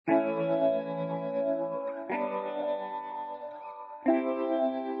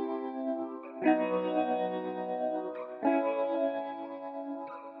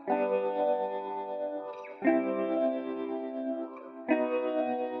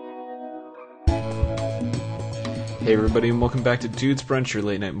Hey everybody, and welcome back to Dude's Brunch, your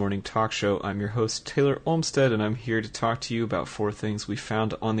late night morning talk show. I'm your host, Taylor Olmstead, and I'm here to talk to you about 4 things we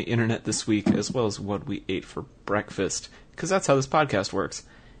found on the internet this week, as well as what we ate for breakfast, because that's how this podcast works.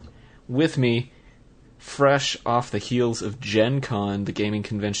 With me, fresh off the heels of Gen Con, the gaming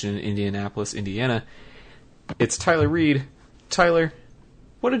convention in Indianapolis, Indiana, it's Tyler Reed. Tyler,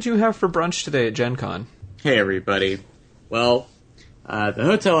 what did you have for brunch today at Gen Con? Hey everybody. Well, the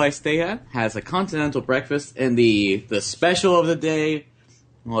hotel I stay at has a continental breakfast, and the special of the day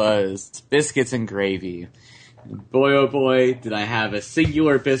was biscuits and gravy. Boy, oh boy, did I have a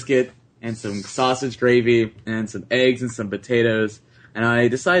singular biscuit and some sausage gravy and some eggs and some potatoes. And I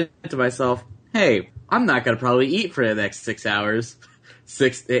decided to myself, hey, I'm not going to probably eat for the next 6 hours.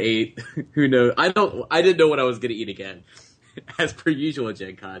 6 to 8. Who knows? I didn't know what I was going to eat again, as per usual at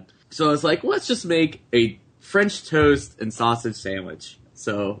Gen Con. So I was like, let's just make a French toast and sausage sandwich.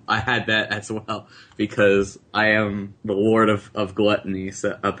 So I had that as well, because I am the Lord of Gluttony,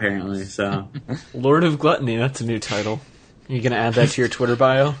 so, apparently. So Lord of Gluttony, that's a new title. Are you going to add that to your Twitter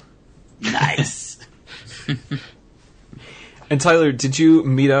bio? Nice. And Tyler, did you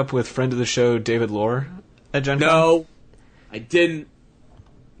meet up with friend of the show, David Lohr, at Gen Con? No, I didn't.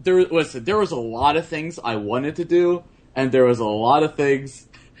 There was a lot of things I wanted to do, and there was a lot of things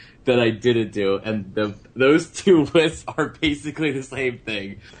that I didn't do, and those two lists are basically the same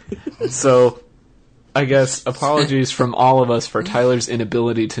thing. So, I guess apologies from all of us for Tyler's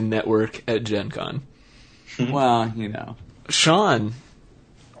inability to network at Gen Con. Well, you know. Sean,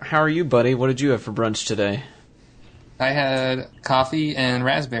 how are you, buddy? What did you have for brunch today? I had coffee and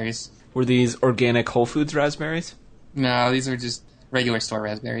raspberries. Were these organic Whole Foods raspberries? No, these are just regular store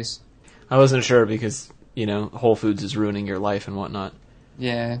raspberries. I wasn't sure because, Whole Foods is ruining your life and whatnot.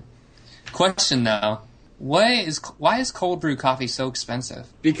 Yeah. Question though, why is cold brew coffee so expensive?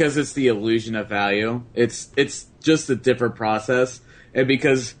 Because it's the illusion of value. It's just a different process, and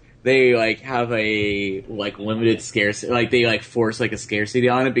because they have a limited scarcity, they force a scarcity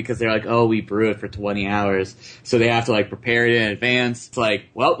on it, because they're oh, we brew it for 20 hours, so they have to prepare it in advance. It's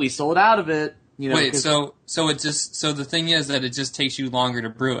well, we sold out of it. Wait, so the thing is that it just takes you longer to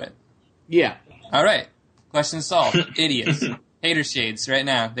brew it. Yeah. All right. Question solved. Idiots. Hater shades right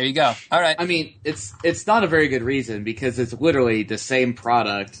now. There you go. All right. I mean, it's not a very good reason, because it's literally the same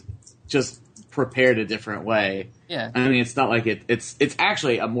product, just prepared a different way. Yeah. I mean, it's not like it's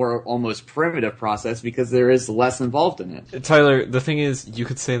actually a more almost primitive process, because there is less involved in it. Tyler, the thing is, you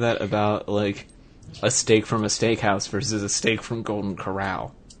could say that about a steak from a steakhouse versus a steak from Golden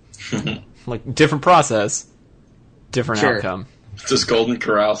Corral. Different process, different outcome. Does Golden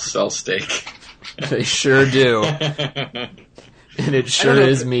Corral sell steak? They sure do. And it sure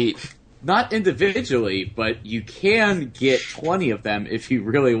is meat. Not individually, but you can get 20 of them if you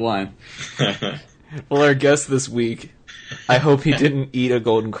really want. Well, our guest this week, I hope he didn't eat a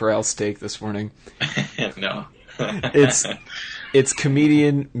Golden Corral steak this morning. No. It's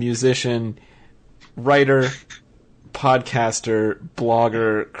comedian, musician, writer, podcaster,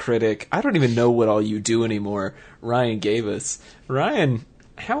 blogger, critic. I don't even know what all you do anymore. Ryan Gabus. Ryan,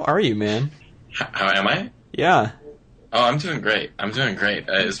 how are you, man? How am I? Yeah. Oh, I'm doing great.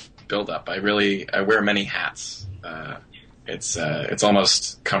 It's build up. I wear many hats. It's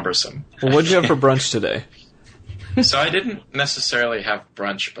almost cumbersome. Well, what'd you have for brunch today? So I didn't necessarily have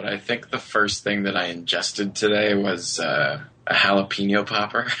brunch, but I think the first thing that I ingested today was a jalapeno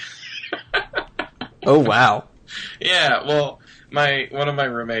popper. Oh, wow. Yeah, well, one of my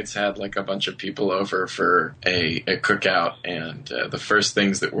roommates had a bunch of people over for a cookout, and the first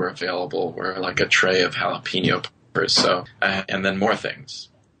things that were available were a tray of jalapeno poppers, so and then more things.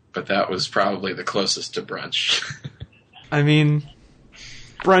 But that was probably the closest to brunch. I mean,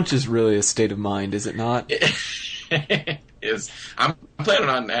 brunch is really a state of mind, is it not? I'm planning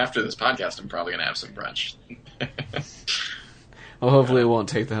on, after this podcast, I'm probably going to have some brunch. Well, hopefully it won't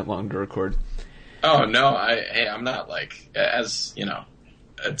take that long to record. Oh, no, I'm not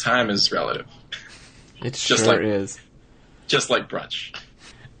time is relative. It sure is. Just like brunch.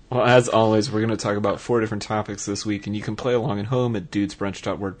 Well, as always, we're going to talk about 4 different topics this week, and you can play along at home at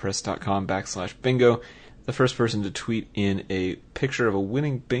dudesbrunch.wordpress.com/bingo. The first person to tweet in a picture of a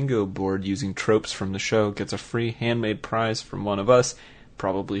winning bingo board using tropes from the show gets a free handmade prize from one of us,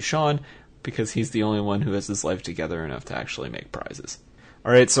 probably Sean, because he's the only one who has his life together enough to actually make prizes.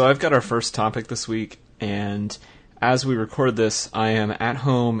 Alright, so I've got our first topic this week, and as we record this, I am at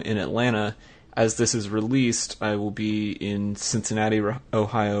home in Atlanta. As this is released, I will be in Cincinnati,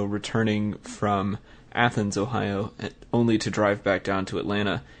 Ohio, returning from Athens, Ohio, only to drive back down to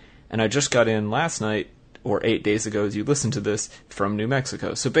Atlanta. And I just got in last night or 8 days ago as you listen to this, from New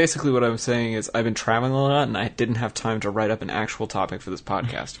Mexico. So basically what I'm saying is I've been traveling a lot and I didn't have time to write up an actual topic for this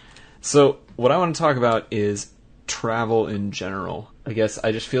podcast. So what I want to talk about is travel in general. I guess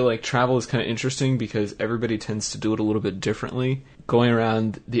I just feel like travel is kind of interesting because everybody tends to do it a little bit differently. Going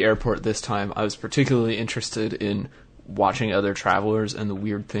around the airport this time, I was particularly interested in watching other travelers and the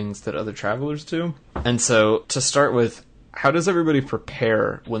weird things that other travelers do. And so to start with, how does everybody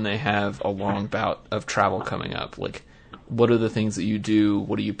prepare when they have a long bout of travel coming up? Like, what are the things that you do?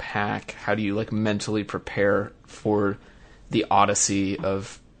 What do you pack? How do you like mentally prepare for the odyssey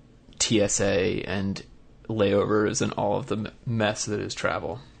of TSA and layovers and all of the mess that is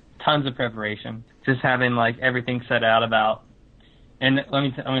travel? Tons of preparation. Just having like everything set out about. And let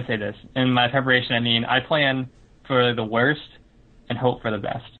me say this. In my preparation, I mean I plan for the worst and hope for the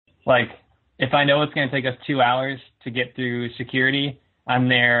best. Like, if I know it's going to take us 2 hours to get through security, I'm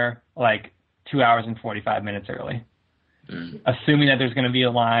there like 2 hours and 45 minutes early. Assuming that there's going to be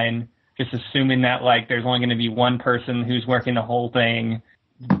a line, just assuming that like there's only going to be one person who's working the whole thing.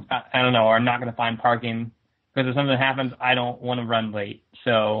 I don't know, or I'm not going to find parking. Because if something happens, I don't want to run late.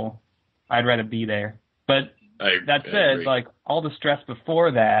 So I'd rather be there. But that said, like all the stress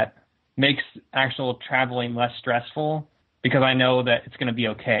before that makes actual traveling less stressful because I know that it's going to be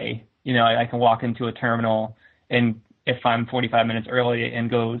okay. You know, I can walk into a terminal and if I'm 45 minutes early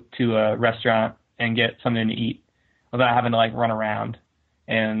and go to a restaurant and get something to eat without having to like run around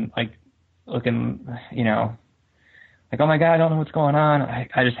and like looking, you know, like, oh my God, I don't know what's going on.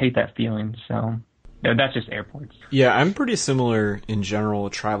 I just hate that feeling. So that's just airports. Yeah, I'm pretty similar in general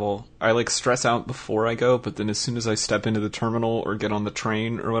with travel. I like stress out before I go, but then as soon as I step into the terminal or get on the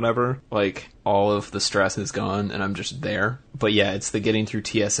train or whatever, like all of the stress is gone and I'm just there. But yeah, it's the getting through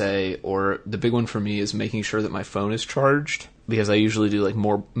TSA, or the big one for me is making sure that my phone is charged, because I usually do like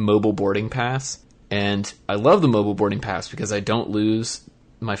more mobile boarding pass. And I love the mobile boarding pass because I don't lose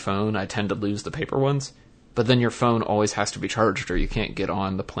my phone. I tend to lose the paper ones. But then your phone always has to be charged or you can't get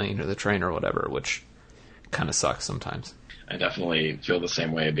on the plane or the train or whatever, which kind of sucks sometimes. I definitely feel the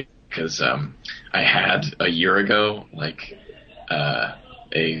same way because I had a year ago, like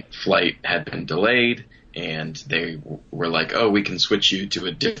a flight had been delayed and they were like, oh, we can switch you to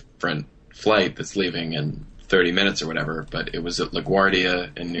a different flight that's leaving in 30 minutes or whatever. But it was at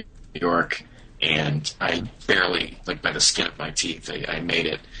LaGuardia in New York and I barely, like by the skin of my teeth, I made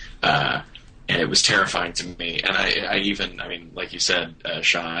it. And it was terrifying to me. And I even, like you said,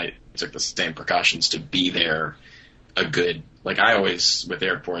 Sean, I took the same precautions to be there a good, like I always, with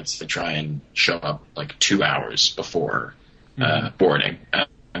airports, I try and show up like 2 hours before boarding.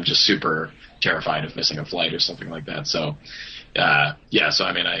 I'm just super terrified of missing a flight or something like that. So,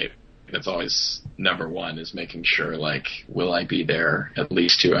 that's always number one, is making sure, like, will I be there at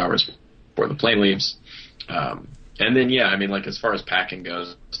least 2 hours before the plane leaves? And then, like as far as packing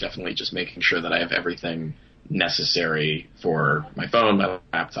goes, it's definitely just making sure that I have everything necessary for my phone, my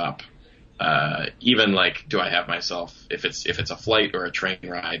laptop. Even like, do I have myself, if it's a flight or a train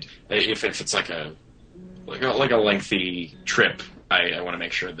ride, if it's like a lengthy trip, I want to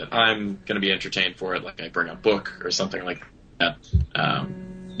make sure that I'm going to be entertained for it. Like I bring a book or something like that.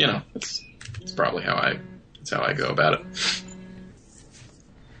 It's probably how I go about it.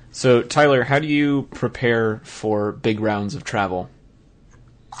 So, Tyler, how do you prepare for big rounds of travel,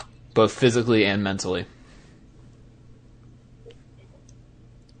 both physically and mentally?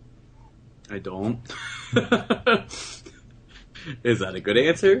 I don't. Is that a good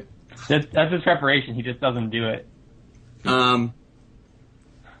answer? That's his preparation. He just doesn't do it. That's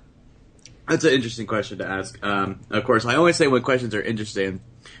an interesting question to ask. Of course, I always say when questions are interesting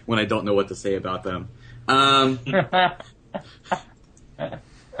when I don't know what to say about them.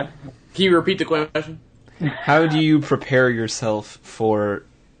 Can you repeat the question? How do you prepare yourself for,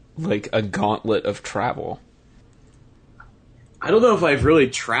 like, a gauntlet of travel? I don't know if I've really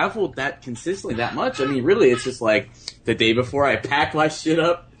traveled that consistently that much. I mean, really, it's just like the day before I pack my shit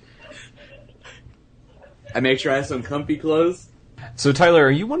up. I make sure I have some comfy clothes. So, Tyler,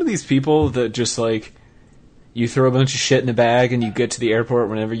 are you one of these people that just, like, you throw a bunch of shit in a bag and you get to the airport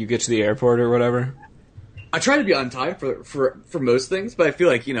whenever you get to the airport or whatever? I try to be on time for most things, but I feel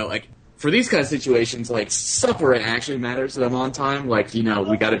like, like, for these kind of situations, like, stuff where it actually matters that I'm on time, like, we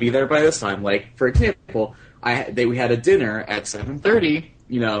got to be there by this time. Like, for example, we had a dinner at 7:30,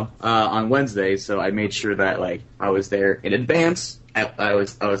 on Wednesday, so I made sure that, like, I was there in advance. I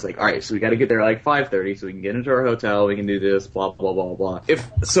was like, all right, so we got to get there at like 5:30 so we can get into our hotel, we can do this, blah blah blah blah.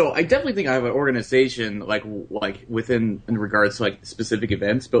 So I definitely think I have an organization like within in regards to like specific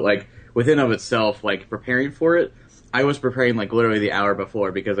events, but like within of itself, like preparing for it, I was preparing like literally the hour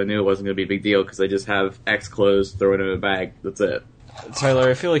before because I knew it wasn't going to be a big deal because I just have X clothes, throw it in a bag. That's it. Tyler,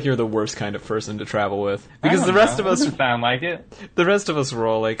 I feel like you're the worst kind of person to travel with because I the don't rest know. of us, Doesn't sound like it. the rest of us were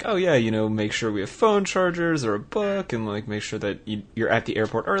all like, oh yeah, make sure we have phone chargers or a book, and like make sure that you're at the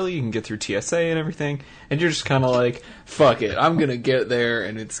airport early, you can get through TSA and everything, and you're just kind of like, fuck it, I'm gonna get there,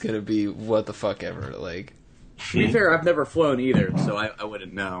 and it's gonna be what the fuck ever. Like, To be fair, I've never flown either, so I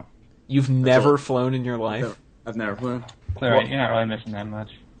wouldn't know. you've never flown in your life. I've never flown. It's alright, you're not really missing that much.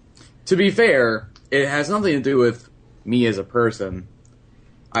 To be fair, it has nothing to do with me as a person.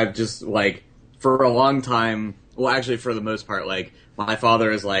 I've just, like, for a long time, well, actually, for the most part, like, my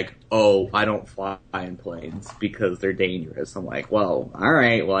father is like, oh, I don't fly in planes because they're dangerous. I'm like, well,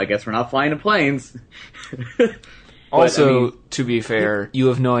 alright, well, I guess we're not flying in planes. But, Also, I mean, to be fair, you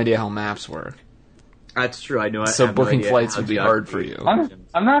have no idea how maps work. that's true, I know. So I have no booking idea flights how would be hard for geography you.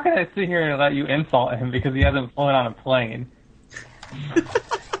 I'm not gonna sit here and let you insult him because he hasn't flown on a plane.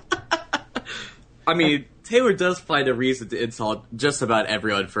 I mean, Taylor does find a reason to insult just about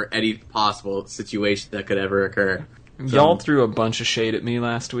everyone for any possible situation that could ever occur. Y'all threw a bunch of shade at me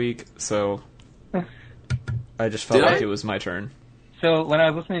last week, so I just felt Did like I? it was my turn. So when I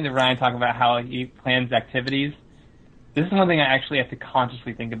was listening to Ryan talk about how he plans activities, this is one thing I actually have to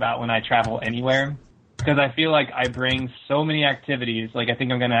consciously think about when I travel anywhere. Because I feel like I bring so many activities, like I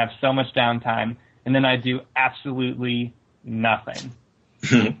think I'm going to have so much downtime, and then I do absolutely nothing.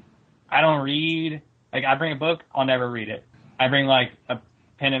 I don't read. Like, I bring a book, I'll never read it. I bring, like, a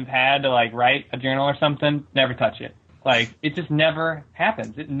pen and pad to, like, write a journal or something, never touch it. Like, it just never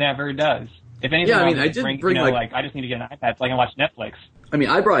happens. It never does. If anything, Yeah, I mean, I'll I just did bring, like- I just need to get an iPad so I can watch Netflix. I mean,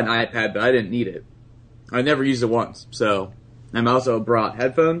 I brought an iPad, but I didn't need it. I never used it once, so... I also brought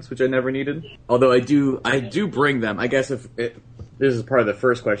headphones, which I never needed. Although I do bring them. I guess if this is part of the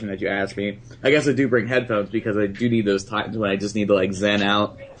first question that you asked me, I guess I do bring headphones because I do need those times when I just need to, like, zen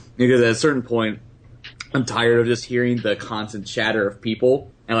out. Because at a certain point, I'm tired of just hearing the constant chatter of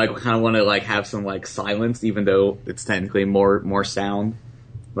people, and like kind of want to like have some like silence, even though it's technically more sound,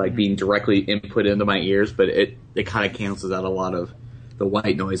 like being directly input into my ears. But it kind of cancels out a lot of the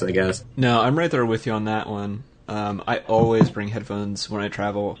white noise, I guess. No, I'm right there with you on that one. I always bring headphones when I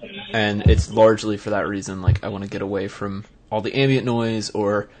travel, and it's largely for that reason. Like, I want to get away from all the ambient noise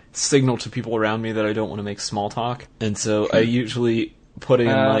or signal to people around me that I don't want to make small talk. And so I usually put in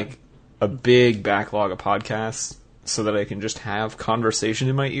like a big backlog of podcasts so that I can just have conversation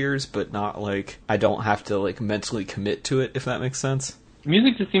in my ears, but not like I don't have to like mentally commit to it, if that makes sense.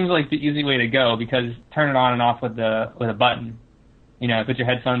 Music just seems like the easy way to go because turn it on and off with a button. You know, put your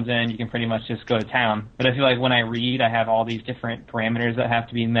headphones in, you can pretty much just go to town. But I feel like when I read, I have all these different parameters that have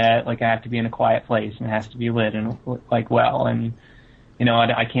to be met. Like, I have to be in a quiet place, and it has to be lit and, like, well. And, you know,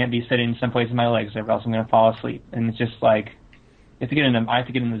 I can't be sitting someplace with my legs, or else I'm going to fall asleep. And it's just like, I have to get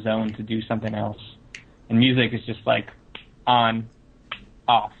in the zone to do something else. And music is just, like, on,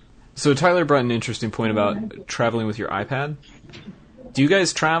 off. So Tyler brought an interesting point about traveling with your iPad. Do you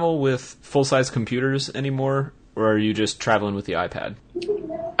guys travel with full-size computers anymore? Or are you just traveling with the iPad?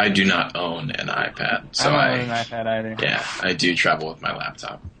 I do not own an iPad, so I don't own an iPad either. yeah, I do travel with my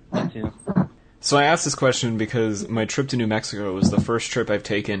laptop. Me too. So I asked this question because my trip to New Mexico was the first trip I've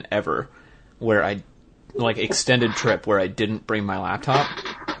taken ever where extended trip where I didn't bring my laptop.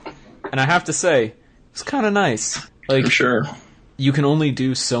 And I have to say, it's kind of nice. Like, For sure. you can only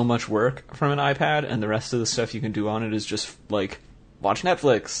do so much work from an iPad, and the rest of the stuff you can do on it is just, like, watch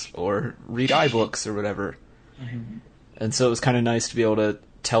Netflix or read iBooks or whatever. Mm-hmm. And so it was kind of nice to be able to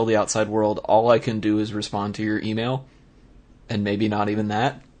tell the outside world, all I can do is respond to your email, and maybe not even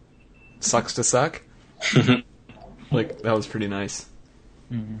that. Sucks to suck. Like, that was pretty nice.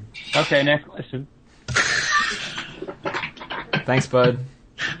 Mm-hmm. Okay, next question. Thanks, bud.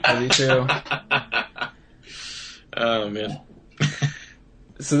 Love you too. Oh, man.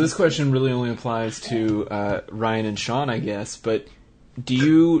 So this question really only applies to Ryan and Sean, I guess, but do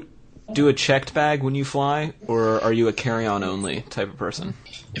you do a checked bag when you fly, or are you a carry-on only type of person?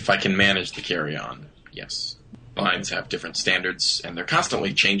 If I can manage the carry-on, yes. Lines have different standards, and they're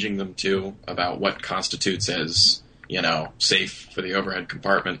constantly changing them, too, about what constitutes as, safe for the overhead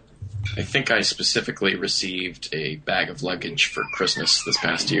compartment. I think I specifically received a bag of luggage for Christmas this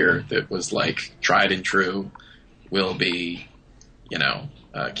past year that was, like, tried and true, will be,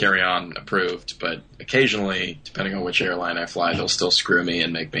 carry-on approved, but occasionally, depending on which airline I fly, they'll still screw me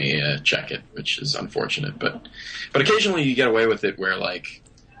and make me check it, which is unfortunate. But occasionally you get away with it where, like,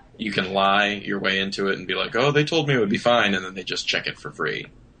 you can lie your way into it and be like, oh, they told me it would be fine, and then they just check it for free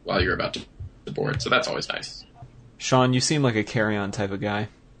while you're about to board, so that's always nice. Sean, you seem like a carry-on type of guy.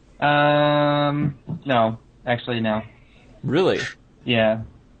 No. Actually, no. Really? Yeah.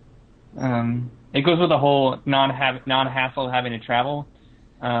 It goes with the whole non-hassle having to travel,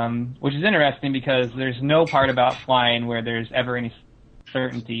 which is interesting because there's no part about flying where there's ever any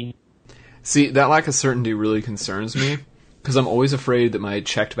certainty. See, that lack of certainty really concerns me, because I'm always afraid that my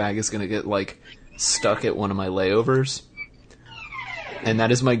checked bag is going to get, like, stuck at one of my layovers. And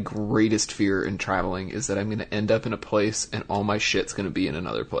that is my greatest fear in traveling, is that I'm going to end up in a place and all my shit's going to be in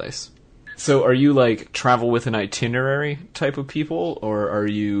another place. So are you, like, travel with an itinerary type of people, or are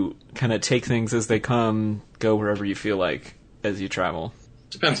you kind of take things as they come, go wherever you feel like as you travel?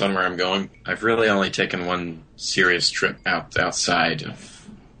 Depends on where I'm going. I've really only taken one serious trip outside of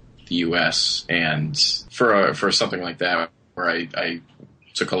the U.S., and for something like that, where I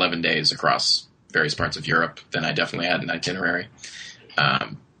took 11 days across various parts of Europe, then I definitely had an itinerary.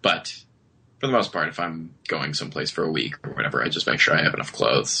 But for the most part, if I'm going someplace for a week or whatever, I just make sure I have enough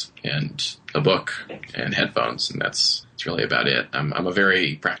clothes and a book and headphones, and that's really about it. I'm a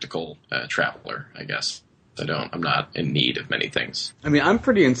very practical traveler, I guess. I'm not in need of many things. I mean, I'm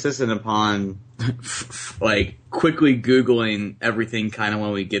pretty insistent upon like quickly Googling everything kind of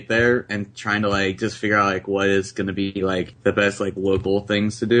when we get there and trying to like just figure out like what is going to be like the best like local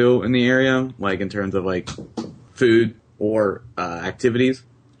things to do in the area, like in terms of like food or activities.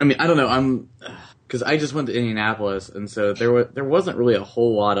 I mean, I don't know. Because I just went to Indianapolis, and so there wasn't really a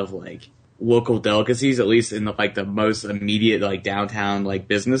whole lot of like local delicacies, at least in the most immediate like downtown like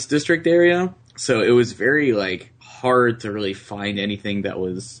business district area. So it was very like hard to really find anything that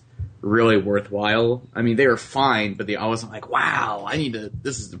was really worthwhile. I mean, they were fine, but I wasn't like, wow,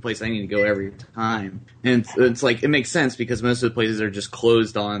 this is the place I need to go every time. And it's like, it makes sense because most of the places are just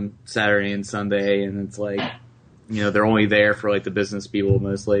closed on Saturday and Sunday, and it's like, you know, they're only there for like the business people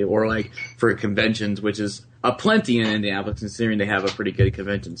mostly, or like for conventions, which is a plenty in Indianapolis considering they have a pretty good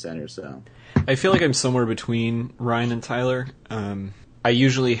convention center. So I feel like I'm somewhere between Ryan and Tyler. I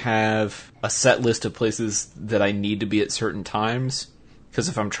usually have a set list of places that I need to be at certain times, because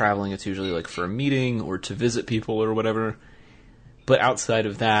if I'm traveling, it's usually like for a meeting or to visit people or whatever. But outside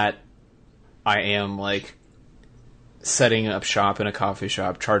of that, I am like setting up shop in a coffee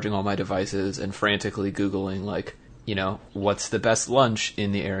shop, charging all my devices, and frantically Googling like, you know, what's the best lunch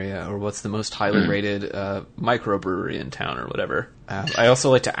in the area, or what's the most highly rated microbrewery in town, or whatever. I also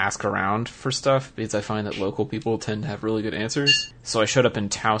like to ask around for stuff, because I find that local people tend to have really good answers. So I showed up in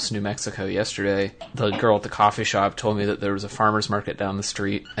Taos, New Mexico yesterday. The girl at the coffee shop told me that there was a farmer's market down the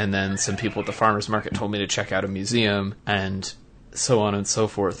street, and then some people at the farmer's market told me to check out a museum, and so on and so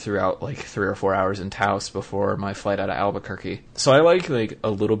forth throughout like 3 or 4 hours in Taos before my flight out of Albuquerque. So I like a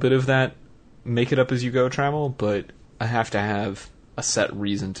little bit of that make it up as you go travel, but I have to have a set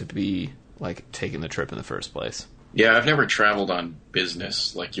reason to be like taking the trip in the first place. Yeah, I've never traveled on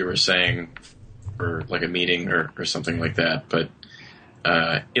business, like you were saying, for like a meeting or something like that. But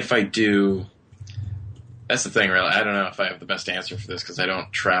if I do, that's the thing, really. I don't know if I have the best answer for this because I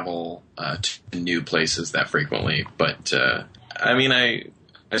don't travel to new places that frequently. But I mean,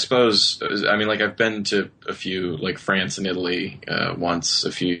 I suppose, I mean, like I've been to a few, like France and Italy once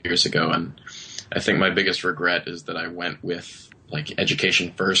a few years ago, and I think my biggest regret is that I went with like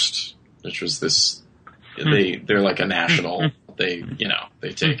Education First, which was this. They're like a national. They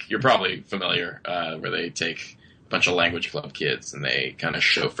take. You're probably familiar where they take a bunch of language club kids and they kind of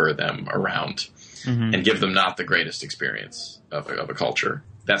chauffeur them around and give them not the greatest experience of a culture.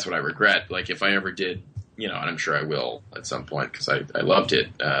 That's what I regret. Like if I ever did, and I'm sure I will at some point because I loved it.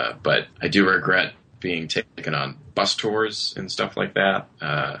 But I do regret being taken on bus tours and stuff like that.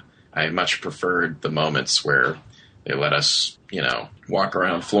 I much preferred the moments where they let us, walk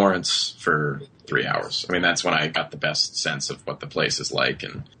around Florence for 3 hours. I mean, that's when I got the best sense of what the place is like.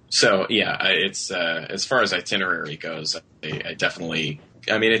 And so, yeah, it's as far as itinerary goes, I definitely.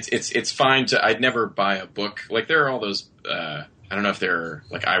 I mean, it's fine to. I'd never buy a book. Like there are all those. I don't know if they're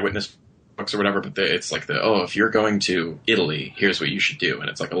like eyewitness books or whatever, but it's like if you're going to Italy, here's what you should do, and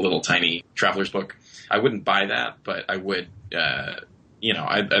it's like a little tiny traveler's book. I wouldn't buy that, but I would.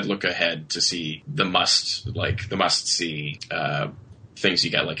 I'd look ahead to see the must see things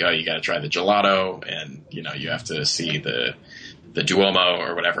you got. Like, you got to try the gelato, and you have to see the Duomo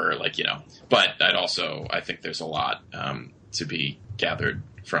or whatever. But I think there's a lot to be gathered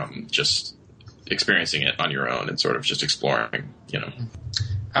from just experiencing it on your own and sort of just exploring.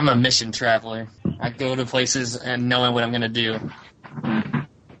 I'm a mission traveler. I go to places and knowing what I'm going to do.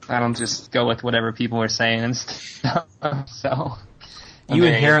 I don't just go with whatever people are saying and stuff. So. You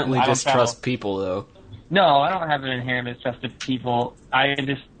inherently distrust people, though. No, I don't have an inherent distrust of people. I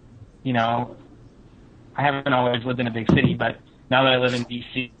just, I haven't always lived in a big city, but now that I live in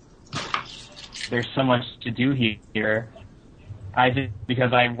D.C., there's so much to do here.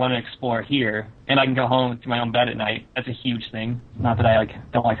 Because I want to explore here, and I can go home to my own bed at night. That's a huge thing. Not that I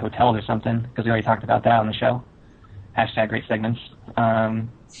don't like hotels or something, because we already talked about that on the show. # great segments.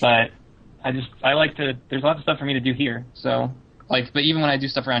 But I like to. There's lots of stuff for me to do here. So but even when I do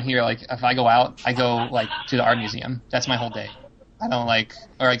stuff around here, if I go out, I go to the art museum. That's my whole day. I don't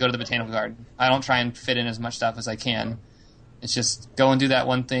or I go to the botanical garden. I don't try and fit in as much stuff as I can. It's just go and do that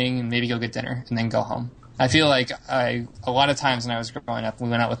one thing and maybe go get dinner and then go home. I feel like a lot of times when I was growing up, we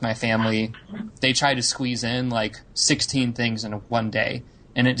went out with my family, they tried to squeeze in 16 things in one day,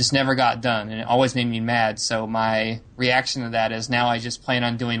 and it just never got done, and it always made me mad. So my reaction to that is now I just plan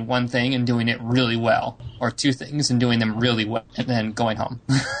on doing one thing and doing it really well, or two things and doing them really well, and then going home.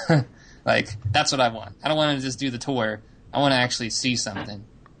 That's what I want. I don't want to just do the tour. I want to actually see something.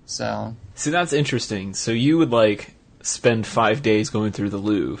 So See, that's interesting. So you would spend 5 days going through the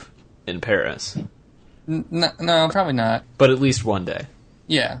Louvre in Paris. No, probably not. But at least one day.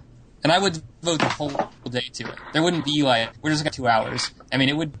 Yeah. And I would devote the whole day to it. There wouldn't be we're just got 2 hours. I mean,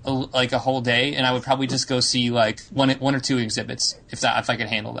 it would a whole day, and I would probably just go see one or two exhibits if I could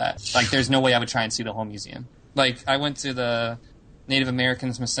handle that. There's no way I would try and see the whole museum. I went to the Native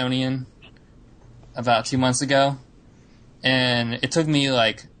American Smithsonian about 2 months ago, and it took me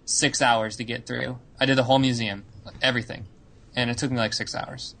 6 hours to get through. I did the whole museum, everything, and it took me 6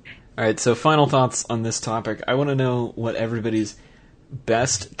 hours. All right, so final thoughts on this topic. I want to know what everybody's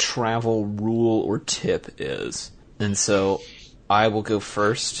best travel rule or tip is. And so I will go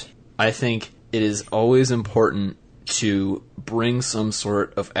first. I think it is always important to bring some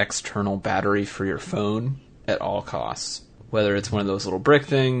sort of external battery for your phone at all costs. Whether it's one of those little brick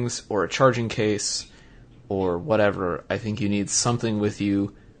things or a charging case or whatever, I think you need something with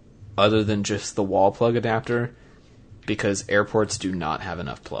you other than just the wall plug adapter, because airports do not have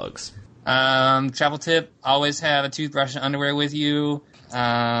enough plugs. Travel tip, always have a toothbrush and underwear with you,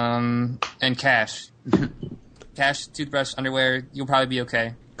 and cash. Cash, toothbrush, underwear, you'll probably be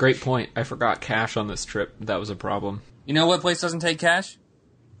okay. Great point. I forgot cash on this trip. That was a problem. You know what place doesn't take cash?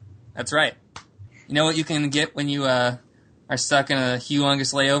 That's right. You know what you can get when you are stuck in a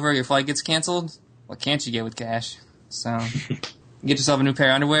humongous layover, your flight gets canceled? What can't you get with cash? So, get yourself a new pair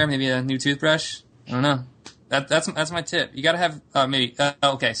of underwear, maybe a new toothbrush. I don't know. That's my tip. You gotta have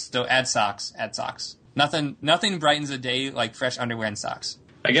okay. So add socks. Add socks. Nothing brightens a day like fresh underwear and socks.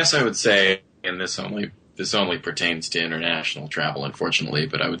 I guess I would say, and this only pertains to international travel, unfortunately,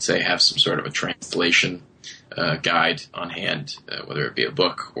 but I would say have some sort of a translation guide on hand, whether it be a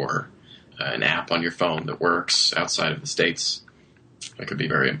book or an app on your phone that works outside of the States. That could be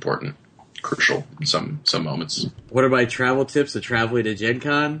very important, crucial in some moments. What are my travel tips to traveling to Gen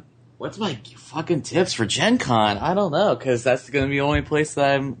Con? What's my fucking tips for Gen Con? I don't know, because that's going to be the only place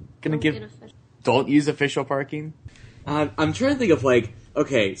that I'm going to give... Don't use official parking? I'm trying to think of,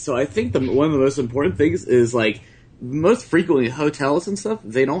 okay, so I think one of the most important things is, most frequently hotels and stuff,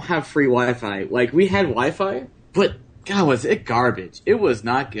 they don't have free Wi-Fi. We had Wi-Fi, but, God, was it garbage. It was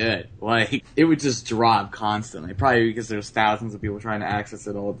not good. It would just drop constantly, probably because there's thousands of people trying to access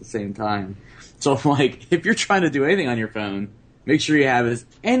it all at the same time. So, if you're trying to do anything on your phone, make sure you have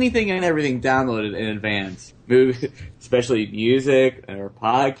anything and everything downloaded in advance. Especially music or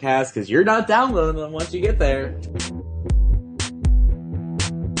podcasts, because you're not downloading them once you get there.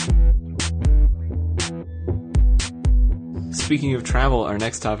 Speaking of travel, our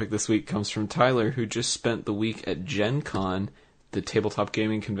next topic this week comes from Tyler, who just spent the week at Gen Con, the tabletop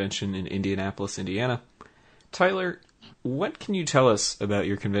gaming convention in Indianapolis, Indiana. Tyler, what can you tell us about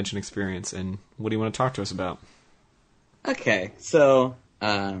your convention experience, and what do you want to talk to us about? Okay, so,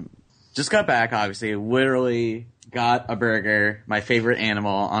 just got back, obviously, literally got a burger, my favorite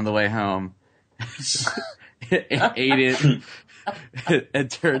animal, on the way home, ate it,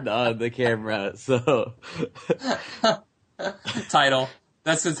 and turned on the camera, so... Title.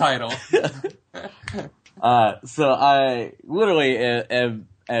 That's the title. So I literally am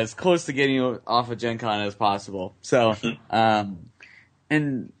as close to getting off of Gen Con as possible. So,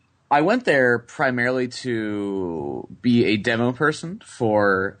 and I went there primarily to be a demo person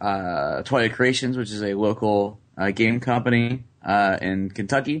for Twilight Creations, which is a local game company in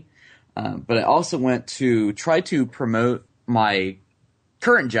Kentucky. But I also went to try to promote my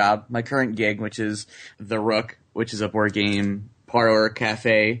current job, my current gig, which is The Rook, which is a board game parlor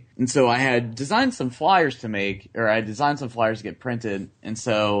cafe. And so I had designed some flyers to get printed. And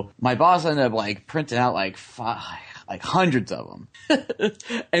so my boss ended up printing out hundreds of them.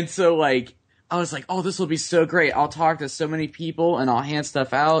 And so I was like, oh, this will be so great. I'll talk to so many people and I'll hand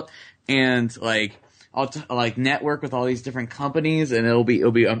stuff out and I'll network with all these different companies and it'll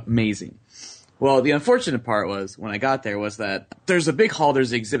be amazing. Well, the unfortunate part was, when I got there, was that there's a big hall,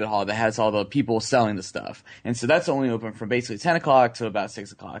 there's the exhibit hall that has all the people selling the stuff. And so that's only open from basically 10 o'clock to about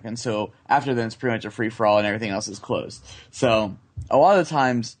 6 o'clock. And so after then, it's pretty much a free-for-all and everything else is closed. So a lot of the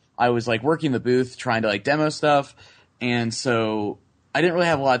times, I was like working the booth, trying to like demo stuff. And so I didn't really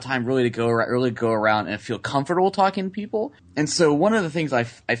have a lot of time really to go around and feel comfortable talking to people. And so one of the things I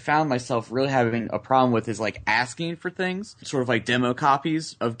found myself really having a problem with is like asking for things, sort of like demo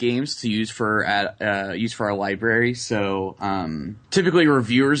copies of games to use for our library. So typically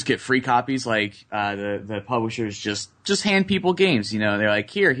reviewers get free copies, like the publishers just hand people games. They're like,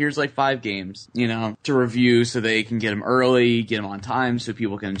 here's like 5 games, to review, so they can get them early, get them on time, so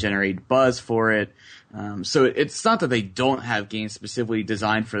people can generate buzz for it. So it's not that they don't have games specifically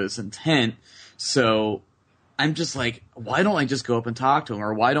designed for this intent. So I'm just like, why don't I just go up and talk to them?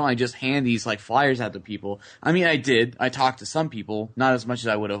 Or why don't I just hand these like flyers out to people? I mean, I did. I talked to some people, not as much as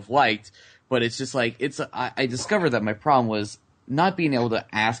I would have liked, but it's just like, I discovered that my problem was not being able to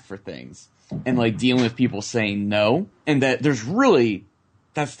ask for things and like dealing with people saying no. And that there's really,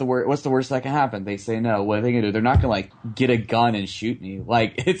 that's the worst. What's the worst that can happen? They say no. What are they gonna do? They're not gonna like get a gun and shoot me.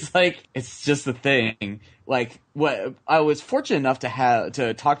 It's just a thing. Like, what I was fortunate enough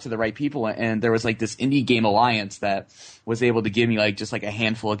to talk to the right people, and there was like this indie game alliance that was able to give me like just like a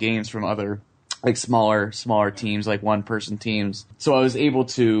handful of games from other like smaller teams, like 1-person teams. So I was able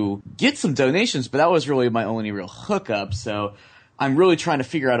to get some donations, but that was really my only real hookup. So I'm really trying to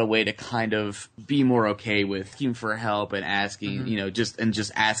figure out a way to kind of be more okay with asking for help and asking,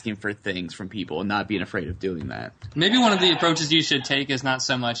 just asking for things from people and not being afraid of doing that. Maybe one of the approaches you should take is not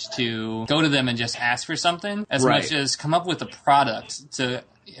so much to go to them and just ask for something, as much as come up with a product to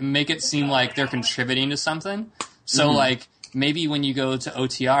make it seem like they're contributing to something. So, like, maybe when you go to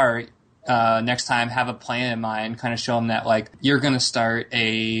OTR, next time, have a plan in mind, kind of show them that, like, you're going to start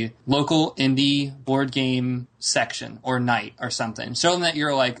a local indie board game section or night or something. Show them that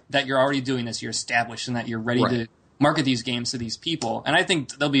you're already doing this, you're established, and that you're ready to market these games to these people. And I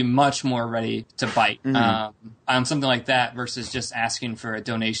think they'll be much more ready to bite on something like that versus just asking for a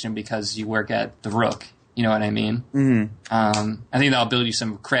donation because you work at the Rook. You know what I mean? Mm-hmm. I think that'll build you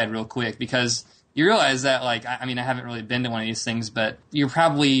some cred real quick, because you realize that, like, I mean, I haven't really been to one of these things, but you're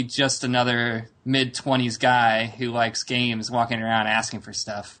probably just another mid-20s guy who likes games walking around asking for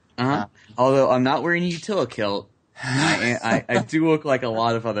stuff. Although I'm not wearing a utility kilt, I do look like a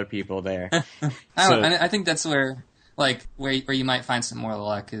lot of other people there. I think that's where you might find some more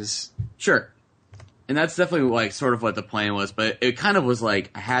luck is... Sure. And that's definitely, like, sort of what the plan was, but it kind of was like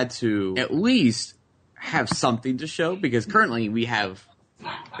I had to at least have something to show, because currently we have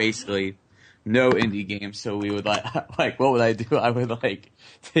basically no indie games, so we would like what would I do? I would like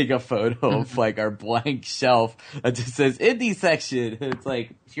take a photo of like our blank shelf that just says indie section. It's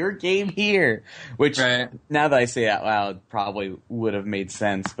like, your game here, which now that I say it out loud probably would have made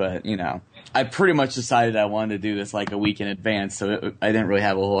sense, but I pretty much decided I wanted to do this like a week in advance, so I didn't really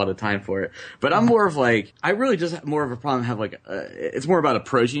have a whole lot of time for it. But I'm more of like, I really just have more of a problem it's more about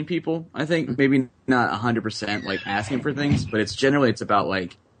approaching people. I think maybe not 100% like asking for things, but it's about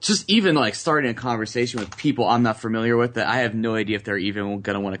like just even like starting a conversation with people I'm not familiar with that I have no idea if they're even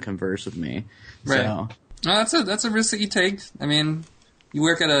going to want to converse with me. Right. So. That's a risk that you take. I mean, you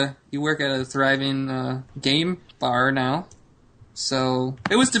work at a thriving game bar now, so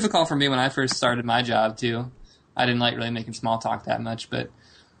it was difficult for me when I first started my job too. I didn't like really making small talk that much, but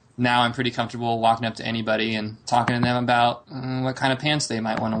now I'm pretty comfortable walking up to anybody and talking to them about what kind of pants they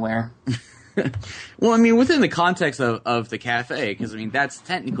might want to wear. Well, I mean, within the context of the cafe, because, I mean, that's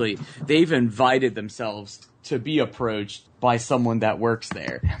technically, they've invited themselves to be approached by someone that works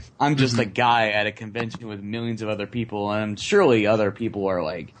there. I'm just a guy at a convention with millions of other people, and surely other people are,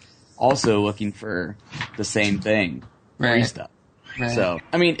 like, also looking for the same thing. Free stuff. Right. So,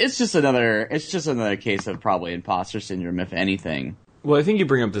 I mean, it's just another case of probably imposter syndrome, if anything. Well, I think you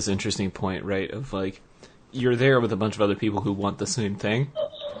bring up this interesting point, right, of, like, you're there with a bunch of other people who want the same thing.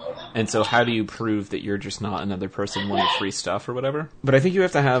 And so how do you prove that you're just not another person wanting free stuff or whatever? But I think you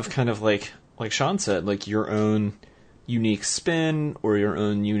have to have kind of like Sean said, like your own unique spin or your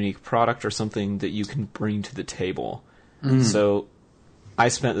own unique product or something that you can bring to the table. Mm. So I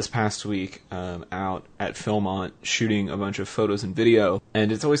spent this past week out at Philmont shooting a bunch of photos and video, and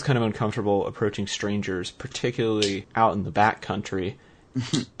it's always kind of uncomfortable approaching strangers, particularly out in the backcountry,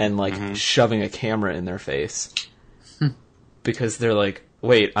 and like shoving a camera in their face. Because they're like,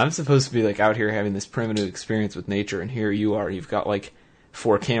 wait, I'm supposed to be like out here having this primitive experience with nature, and here you are. You've got like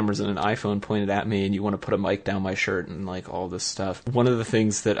 4 cameras and an iPhone pointed at me, and you want to put a mic down my shirt and like all this stuff. One of the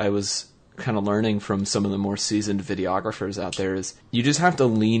things that I was kind of learning from some of the more seasoned videographers out there is you just have to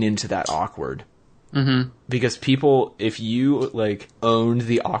lean into that awkward. Mm-hmm. Because people, if you like own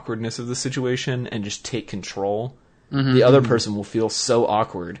the awkwardness of the situation and just take control, the other person will feel so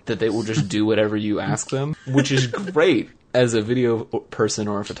awkward that they will just do whatever you ask them, which is great as a video person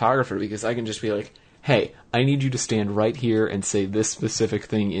or a photographer, because I can just be like, hey, I need you to stand right here and say this specific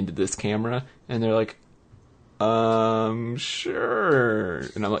thing into this camera. And they're like, sure.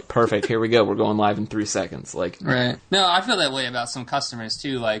 And I'm like, perfect, here we go. We're going live in 3 seconds. Like, right. No, I feel that way about some customers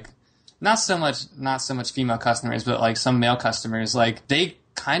too. Like, not so much female customers, but like some male customers, like they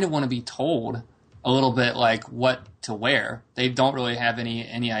kind of want to be told a little bit like what to wear. They don't really have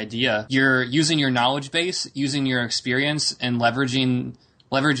any idea. You're using your knowledge base, using your experience, and leveraging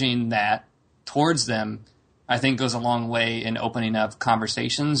that towards them, I think goes a long way in opening up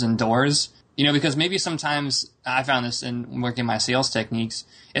conversations and doors. You know, because maybe sometimes I found this in working my sales techniques.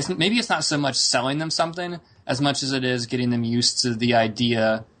 Maybe it's not so much selling them something as much as it is getting them used to the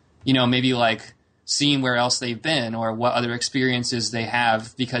idea. You know, maybe like seeing where else they've been or what other experiences they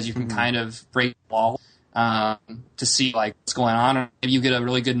have, because you can kind of break the wall to see like what's going on. Or maybe you get a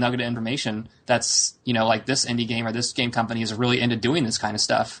really good nugget of information that's, you know, like this indie game or this game company is really into doing this kind of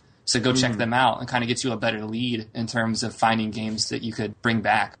stuff. So go check them out, and kind of gets you a better lead in terms of finding games that you could bring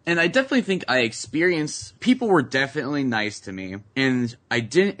back. And I definitely think I experienced, people were definitely nice to me, and I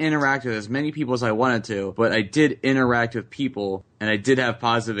didn't interact with as many people as I wanted to, but I did interact with people, and I did have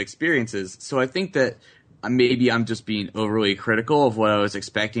positive experiences. So I think that maybe I'm just being overly critical of what I was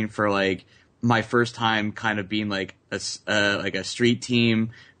expecting for like my first time kind of being like a street team,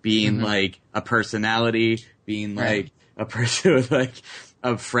 being like a personality, being like a person with like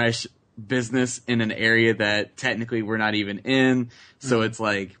a fresh business in an area that technically we're not even in. So it's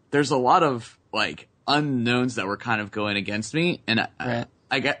like, there's a lot of like unknowns that were kind of going against me. And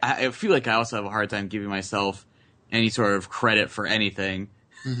I feel like I also have a hard time giving myself any sort of credit for anything.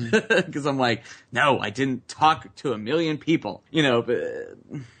 Because I'm like, no, I didn't talk to a million people, you know, but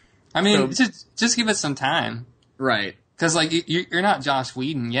I mean, just give it some time. Right. Because like you're not Josh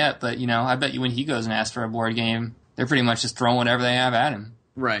Whedon yet, but you know, I bet you when he goes and asks for a board game, they're pretty much just throwing whatever they have at him.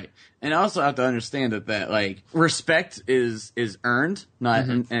 Right. And I also have to understand that like respect is earned, not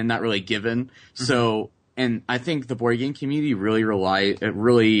and not really given. So, and I think the board game community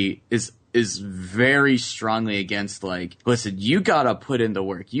really is very strongly against like, listen, you gotta put in the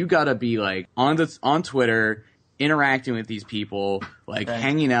work. You gotta be like on Twitter, interacting with these people, like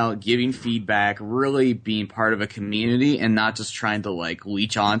hanging out, giving feedback, really being part of a community and not just trying to like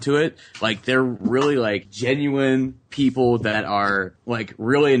leech onto it. Like they're really like genuine people that are like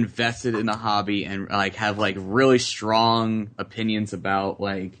really invested in the hobby and like have like really strong opinions about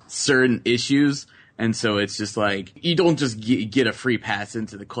like certain issues. And so it's just like, you don't just get a free pass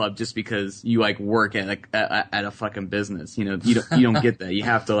into the club just because you like work at a fucking business. You know, you don't get that. You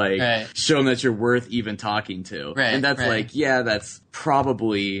have to like show them that you're worth even talking to. Right, and that's like, yeah, that's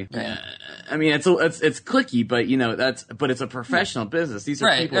probably, I mean, it's clicky, but you know, but it's a professional business. These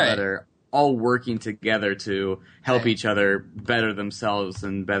are people that are all working together to help each other better themselves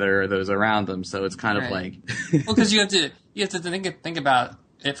and better those around them. So it's kind of like, well, because you have to think about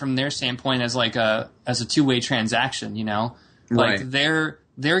it from their standpoint as like as a two-way transaction, you know, like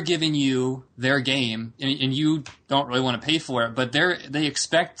they're giving you their game and you don't really want to pay for it, but they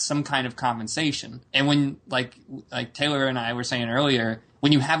expect some kind of compensation. And when like Taylor and I were saying earlier,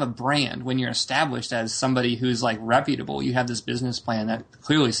 when you have a brand, when you're established as somebody who's like reputable, you have this business plan that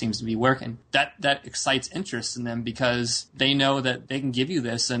clearly seems to be working. That excites interest in them because they know that they can give you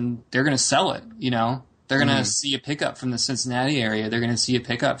this and they're going to sell it, you know. They're going to see a pickup from the Cincinnati area. They're going to see a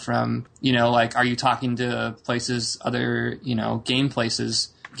pickup from, you know, like, are you talking to places, other, you know, game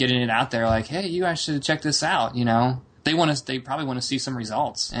places, getting it out there like, hey, you guys should check this out, you know? They probably want to see some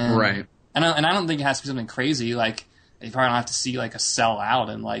results. And, and I don't think it has to be something crazy. Like, you probably don't have to see, like, a sell out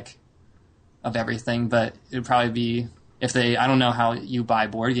and, like, of everything. But it would probably be, if they, I don't know how you buy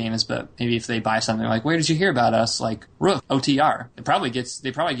board games, but maybe if they buy something like, where did you hear about us? Like, Rook, OTR. They probably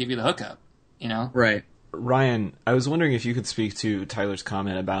give you the hookup, you know? Right. Ryan, I was wondering if you could speak to Tyler's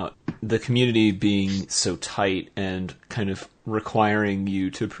comment about the community being so tight and kind of requiring you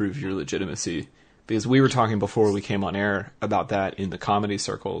to prove your legitimacy. Because we were talking before we came on air about that in the comedy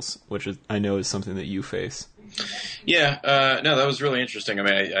circles, which I know is something that you face. Yeah, no, that was really interesting. I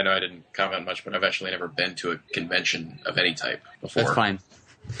mean, I know I didn't comment much, but I've actually never been to a convention of any type before. That's fine.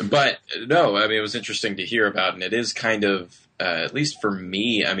 But, no, I mean, it was interesting to hear about, and it is kind of, at least for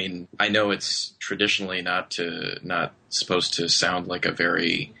me, I mean, I know it's traditionally not supposed to sound like a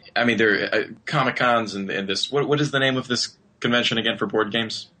very, I mean, there Comic-Cons and this, what is the name of this convention again for board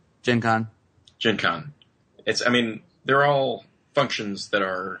games? Gen Con. Gen Con. I mean, they're all functions that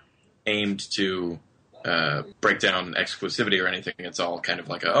are aimed to break down exclusivity or anything. It's all kind of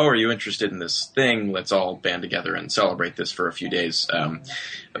like, are you interested in this thing? Let's all band together and celebrate this for a few days.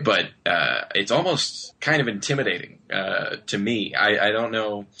 But it's almost kind of intimidating to me. I don't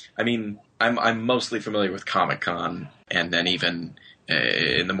know. I mean, I'm mostly familiar with Comic-Con, and then even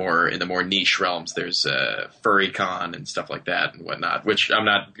in the more niche realms, there's FurryCon and stuff like that and whatnot. Which I'm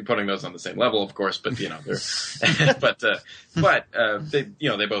not putting those on the same level, of course, but they're but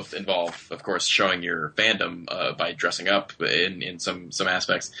they both involve, of course, showing your fandom by dressing up in some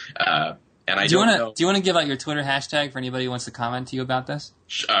aspects. And I don't know. Do you want to give out your Twitter hashtag for anybody who wants to comment to you about this?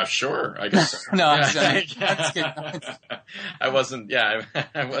 Sure, I guess so. No, I'm just that's good. I wasn't. Yeah,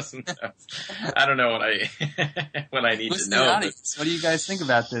 I wasn't. I don't know when I need to know. Audience, what do you guys think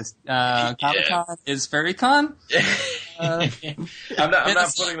about this? Comic-Con is FurryCon? I'm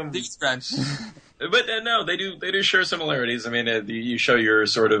not putting them. These French. But no, they do share similarities. I mean, you show your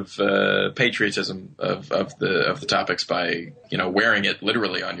sort of patriotism of the topics by wearing it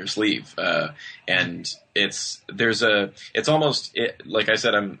literally on your sleeve, and it's almost like I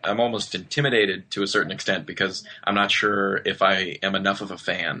said, I'm almost intimidated to a certain extent because I'm not sure if I am enough of a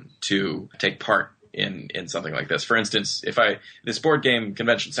fan to take part in something like this. For instance, this board game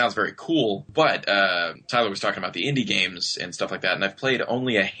convention sounds very cool, but Tyler was talking about the indie games and stuff like that, and I've played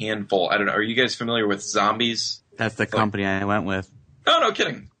only a handful. I don't know. Are you guys familiar with Zombies? That's the company I went with. Oh, no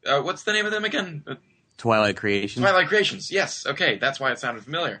kidding. What's the name of them again? Twilight Creations. Twilight Creations. Yes. Okay, that's why it sounded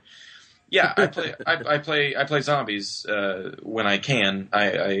familiar. Yeah, I play Zombies when I can.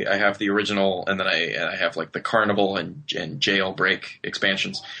 I have the original, and then I have like the Carnival and Jailbreak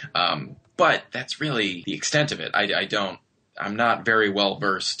expansions. But that's really the extent of it. I'm not very well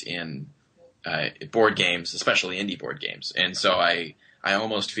versed in board games, especially indie board games, and so I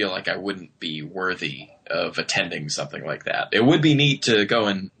almost feel like I wouldn't be worthy of attending something like that. It would be neat to go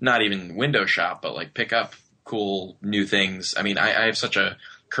and not even window shop, but like pick up cool new things. I mean, I have such a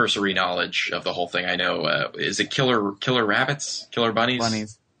cursory knowledge of the whole thing. I know, is it Killer Rabbits? Killer Bunnies?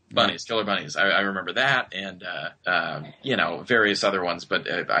 Killer Bunnies. I remember that, and various other ones. But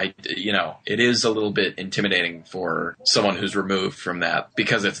it is a little bit intimidating for someone who's removed from that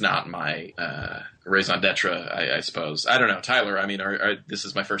because it's not my raison d'etre, I suppose. I don't know, Tyler. I mean, this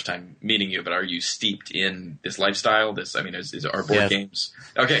is my first time meeting you, but are you steeped in this lifestyle? Is our board games?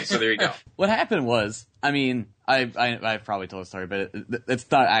 Okay, so there you go. What happened was, I mean, I've probably told a story, but it's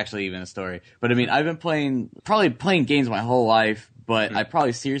not actually even a story. But I mean, I've been playing games my whole life. But I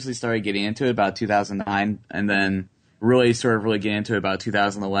probably seriously started getting into it about 2009, and then really getting into it about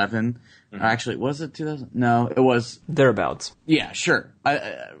 2011. Mm-hmm. Actually, was it 2000? No, it was thereabouts. Yeah, sure.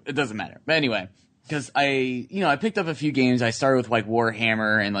 It doesn't matter. But anyway, because I picked up a few games. I started with like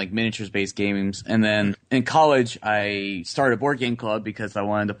Warhammer and like miniatures-based games, and then in college I started a board game club because I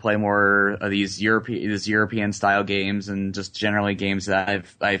wanted to play more of these European style games and just generally games that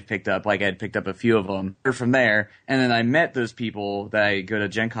I've picked up. Like I'd picked up a few of them from there, and then I met those people that I go to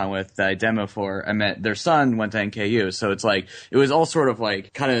Gen Con with that I demo for. I met their son went to NKU, so it's like it was all sort of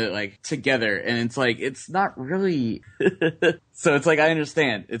like kind of like together, and it's like it's not really. So it's like I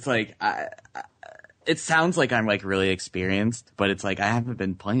understand. It's like it sounds like I'm like really experienced, but it's like I haven't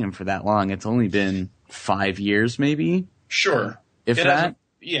been playing them for that long. It's only been 5 years, maybe. Sure, if that.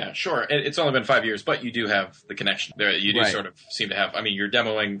 Yeah, sure. It's only been 5 years, but you do have the connection there. You do sort of seem to have. I mean, you're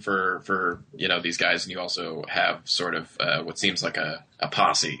demoing for these guys, and you also have sort of what seems like a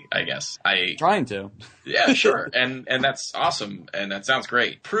posse, I guess. Trying to. Yeah, sure, and that's awesome, and that sounds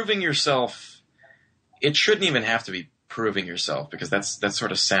great. Proving yourself, it shouldn't even have to be proving yourself because that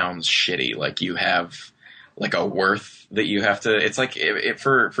sort of sounds shitty. Like you have like a worth that you have to. It's like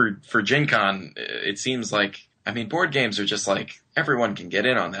for Gen Con, it seems like. I mean, board games are just like everyone can get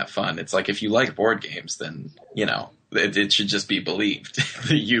in on that fun. It's like if you like board games, then it should just be believed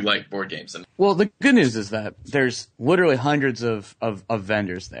that you like board games. Well, the good news is that there's literally hundreds of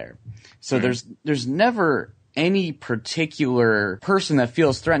vendors there, so there's never any particular person that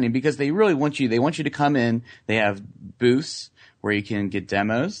feels threatening because they really want you. They want you to come in. They have booths where you can get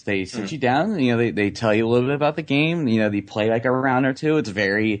demos. They sit you down, they tell you a little bit about the game. They play like a round or two. It's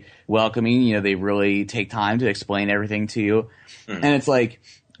very welcoming. They really take time to explain everything to you. And it's like,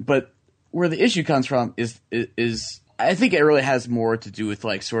 but where the issue comes from is I think it really has more to do with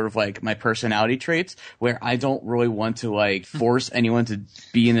like sort of like my personality traits where I don't really want to like force anyone to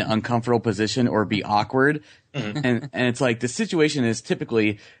be in an uncomfortable position or be awkward. And it's like the situation is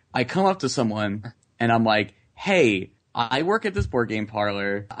typically I come up to someone and I'm like, hey, I work at this board game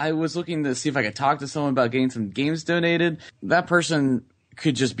parlor. I was looking to see if I could talk to someone about getting some games donated. That person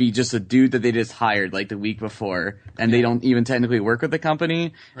could just be just a dude that they just hired like the week before, and they don't even technically work with the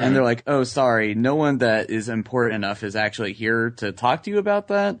company, and they're like, oh, sorry, no one that is important enough is actually here to talk to you about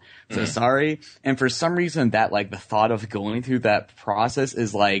that, so sorry. And for some reason that like the thought of going through that process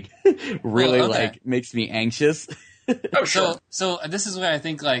is like really like makes me anxious. Oh, sure. So this is where I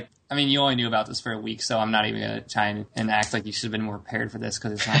think, like, I mean, you only knew about this for a week, so I'm not even going to try and act like you should have been more prepared for this,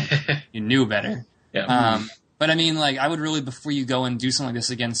 because it's not, you knew better. Yeah. But I mean, like, I would really, before you go and do something like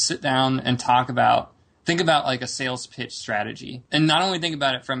this again, sit down and think about like a sales pitch strategy. And not only think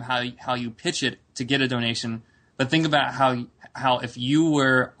about it from how you pitch it to get a donation, but think about how if you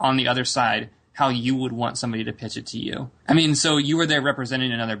were on the other side, how you would want somebody to pitch it to you. I mean, so you were there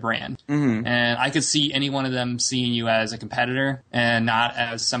representing another brand. And I could see any one of them seeing you as a competitor and not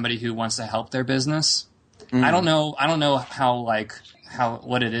as somebody who wants to help their business. I don't know how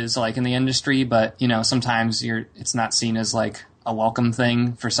what it is like in the industry, but you know, sometimes it's not seen as like a welcome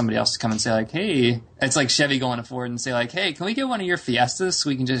thing for somebody else to come and say like, hey, it's like Chevy going to Ford and say like, hey, can we get one of your Fiestas so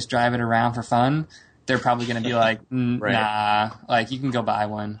we can just drive it around for fun? They're probably going to be like, nah, like you can go buy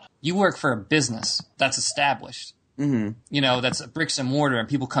one. You work for a business that's established, you know, that's a bricks and mortar, and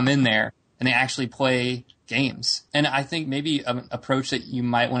people come in there and they actually play games. And I think maybe an approach that you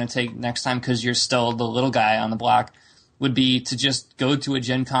might want to take next time, because you're still the little guy on the block, would be to just go to a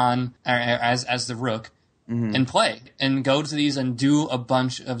Gen Con as the Rook and play, and go to these and do a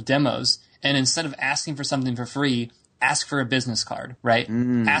bunch of demos. And instead of asking for something for free, ask for a business card, right?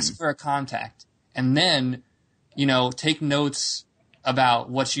 Ask for a contact. And then, you know, take notes about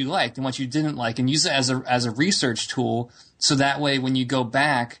what you liked and what you didn't like, and use it as a research tool. So that way, when you go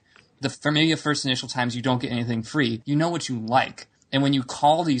back, for maybe the first initial times you don't get anything free, you know what you like. And when you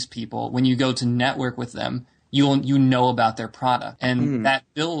call these people, when you go to network with them, you know about their product, and that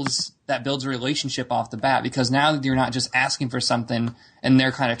builds a relationship off the bat, because now you're not just asking for something and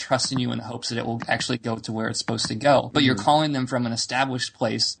they're kind of trusting you in the hopes that it will actually go to where it's supposed to go, but you're calling them from an established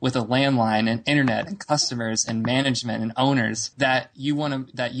place with a landline and internet and customers and management and owners that you want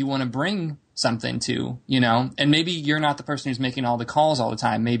to bring something to, you know. And maybe you're not the person who's making all the calls all the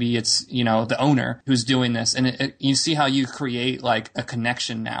time. Maybe it's, you know, the owner who's doing this, and you see how you create like a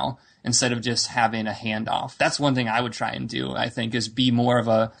connection now, instead of just having a handoff. That's one thing I would try and do, I think, is be more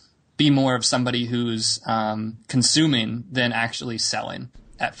of somebody who's consuming than actually selling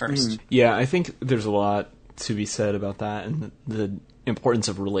at first. Yeah, I think there's a lot to be said about that, and the importance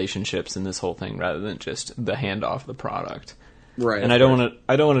of relationships in this whole thing, rather than just the handoff of the product. Right. And I don't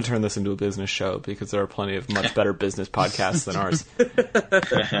want to turn this into a business show, because there are plenty of much better business podcasts than ours.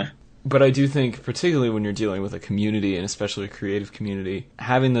 But I do think, particularly when you're dealing with a community, and especially a creative community,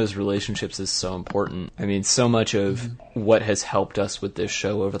 having those relationships is so important. I mean, so much of what has helped us with this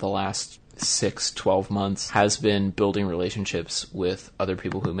show over the last 6-12 months has been building relationships with other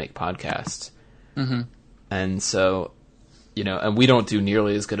people who make podcasts. And so, you know, and we don't do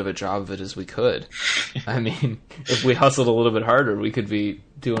nearly as good of a job of it as we could. I mean, if we hustled a little bit harder, we could be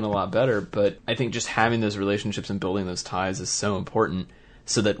doing a lot better. But I think just having those relationships and building those ties is so important,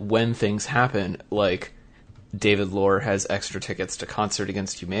 so that when things happen, like David Lohr has extra tickets to Concert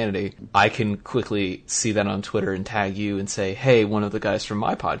Against Humanity, I can quickly see that on Twitter and tag you and say, hey, one of the guys from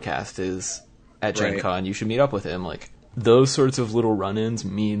my podcast is at Gen Con, you should meet up with him. Like, those sorts of little run-ins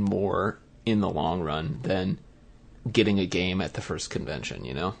mean more in the long run than getting a game at the first convention,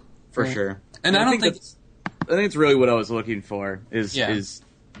 you know? For sure. And I think it's really what I was looking for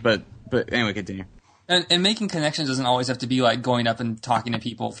but anyway, continue. And making connections doesn't always have to be like going up and talking to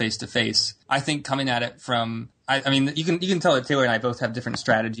people face to face. I think coming at it from, I mean, you can tell that Taylor and I both have different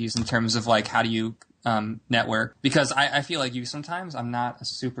strategies in terms of like, how do you network? Because I feel like sometimes I'm not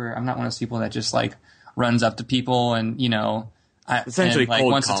one of those people that just like runs up to people and, you know, essentially like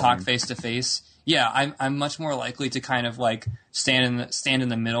wants to talk calling. face to face. Yeah, I'm much more likely to kind of like stand in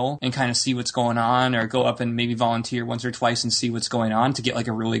the middle and kind of see what's going on, or go up and maybe volunteer once or twice and see what's going on to get like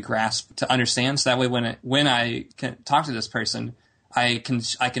a really grasp to understand. So that way, when I can talk to this person, I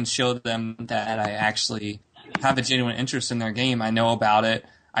can show them that I actually have a genuine interest in their game. I know about it.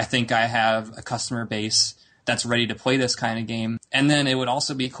 I think I have a customer base that's ready to play this kind of game. And then it would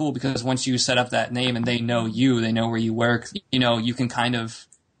also be cool because once you set up that name and they know you, they know where you work, you know, you can kind of,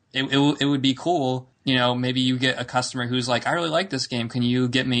 it would be cool. You know, maybe you get a customer who's like, I really like this game. Can you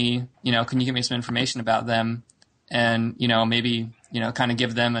get me some information about them? And, you know, maybe, you know, kind of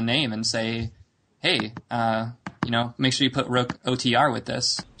give them a name and say, hey, you know, make sure you put Rook OTR with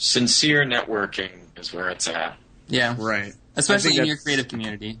this. Sincere networking is where it's at. Yeah. Right. Especially in your creative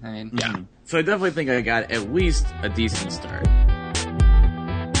community. I mean, yeah. So I definitely think I got at least a decent start.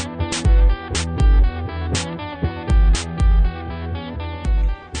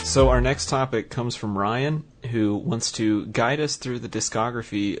 So our next topic comes from Ryan, who wants to guide us through the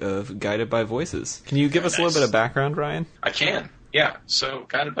discography of Guided by Voices. Can you give us a little bit of background, Ryan? I can. Yeah, so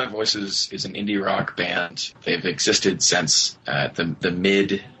Guided by Voices is an indie rock band. They've existed since the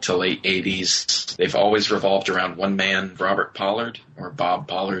mid to late 80s. They've always revolved around one man, Robert Pollard, or Bob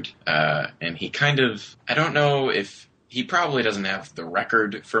Pollard. And he kind of, I don't know if, he probably doesn't have the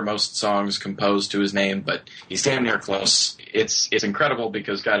record for most songs composed to his name, but he's damn near close. It's incredible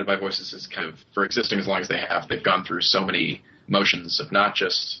because Guided by Voices is kind of, for existing as long as they have, they've gone through so many motions of not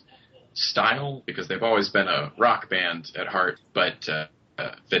just style, because they've always been a rock band at heart, but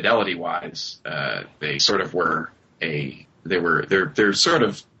fidelity-wise, they sort of were they're sort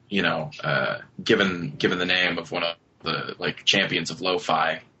of, you know, given the name of one of the like champions of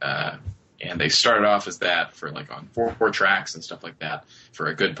lo-fi, and they started off as that for like on four tracks and stuff like that for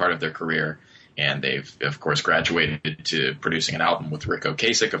a good part of their career. And they've, of course, graduated to producing an album with Rick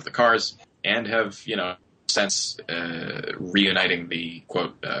Ocasek of the Cars, and have, you know, since reuniting the,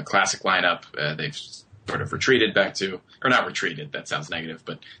 quote, classic lineup, they've sort of retreated back to, or not retreated, that sounds negative,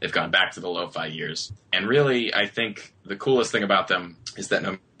 but they've gone back to the lo-fi years. And really, I think the coolest thing about them is that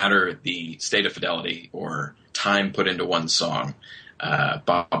no matter the state of fidelity or time put into one song,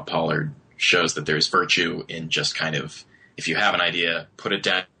 Bob Pollard shows that there's virtue in just kind of, if you have an idea, put it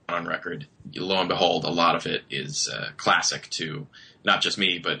down on record. Lo and behold, a lot of it is classic to not just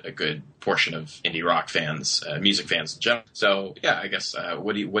me, but a good portion of indie rock fans, music fans in general. So yeah, I guess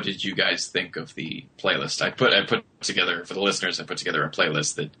what did you guys think of the playlist? I put together, for the listeners, I put together a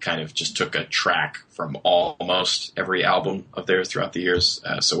playlist that kind of just took a track from almost every album of theirs throughout the years.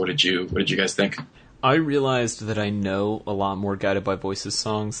 So what did you guys think? I realized that I know a lot more Guided by Voices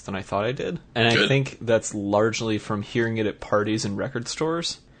songs than I thought I did. And Good. I think that's largely from hearing it at parties and record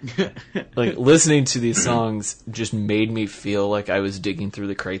stores. Like, listening to these songs just made me feel like I was digging through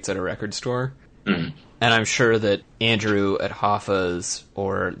the crates at a record store. Mm. And I'm sure that Andrew at Hoffa's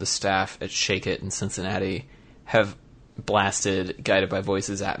or the staff at Shake It in Cincinnati have blasted Guided by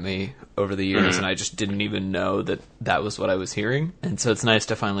Voices at me over the years, and I just didn't even know that that was what I was hearing. And so it's nice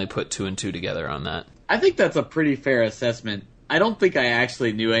to finally put two and two together on that. I think that's a pretty fair assessment. I don't think I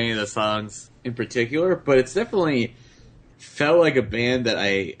actually knew any of the songs in particular, but it's definitely felt like a band that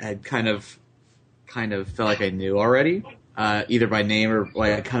I had kind of felt like I knew already, either by name or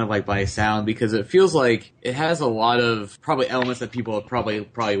like kind of like by sound, because it feels like it has a lot of probably elements that people have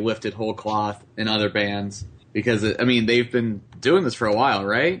probably lifted whole cloth in other bands, because they've been doing this for a while,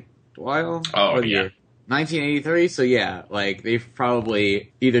 right? A while? Oh, What yeah. year? 1983, so yeah, like they've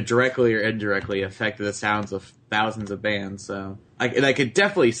probably either directly or indirectly affected the sounds of thousands of bands. So I could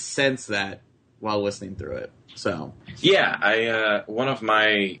definitely sense that while listening through it. So Yeah,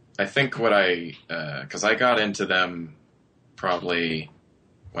 because I got into them probably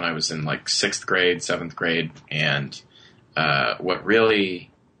when I was in like 6th grade, 7th grade, and what really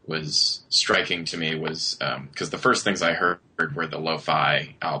was striking to me was, because the first things I heard were the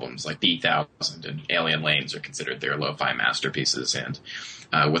lo-fi albums, like B-1000 and Alien Lanes are considered their lo-fi masterpieces, and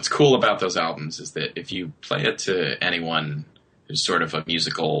what's cool about those albums is that if you play it to anyone who's sort of a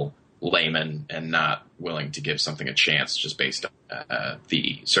musical layman and not willing to give something a chance just based on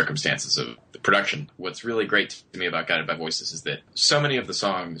the circumstances of the production, what's really great to me about Guided by Voices is that so many of the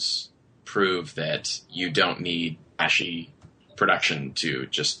songs prove that you don't need flashy production to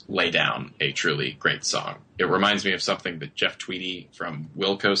just lay down a truly great song. It reminds me of something that Jeff Tweedy from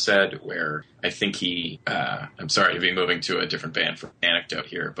Wilco said, where I think I'm sorry to be moving to a different band for anecdote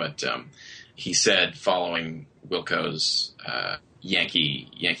here, but he said following Wilco's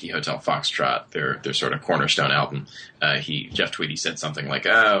Yankee Hotel Foxtrot, their sort of cornerstone album, Jeff Tweedy said something like,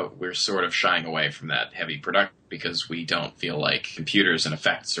 we're sort of shying away from that heavy production because we don't feel like computers and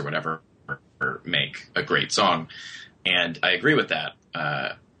effects or whatever make a great song. And I agree with that,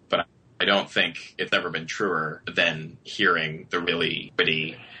 but I don't think it's ever been truer than hearing the really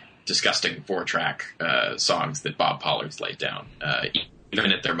witty, disgusting 4-track songs that Bob Pollard's laid down.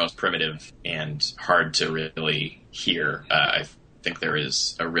 Even at their most primitive and hard to really hear, I think there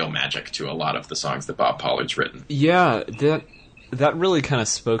is a real magic to a lot of the songs that Bob Pollard's written. Yeah, that really kind of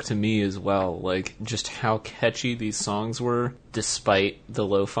spoke to me as well, like just how catchy these songs were despite the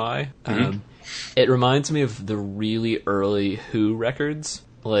lo-fi. It reminds me of the really early Who records,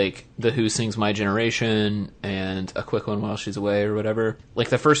 like The Who Sings My Generation and A Quick One While She's Away or whatever. Like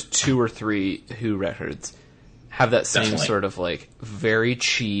the first 2 or 3 Who records have that same Definitely. sort of like very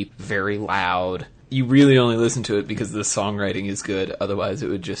cheap, very loud. You really only listen to it because the songwriting is good, otherwise it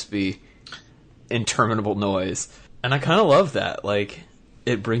would just be interminable noise. And I kind of love that. Like,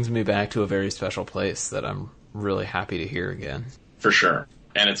 it brings me back to a very special place that I'm really happy to hear again. For sure.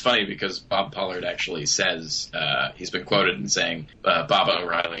 And it's funny because Bob Pollard actually says, he's been quoted in saying, Baba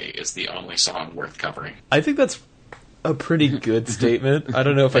O'Reilly is the only song worth covering. I think that's a pretty good statement. I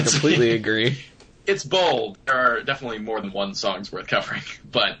don't know if I completely agree. It's bold. There are definitely more than one song's worth covering,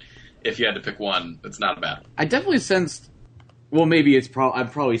 but if you had to pick one, it's not bad. I definitely sensed. Well, maybe it's I'm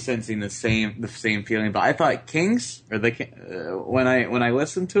probably sensing the same feeling, but I thought Kings or when I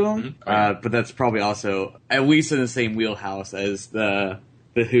listened to them, but that's probably also at least in the same wheelhouse as the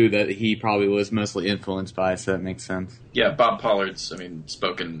Who that he probably was mostly influenced by. So that makes sense. Yeah, Bob Pollard's,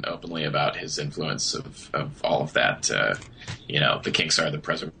 spoken openly about his influence of all of that. The Kinks are the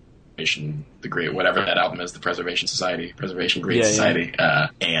Preservation, the Great, whatever that album is, the Preservation Great Society. Yeah.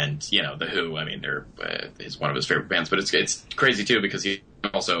 And, the Who, they're is one of his favorite bands. But it's crazy, too, because he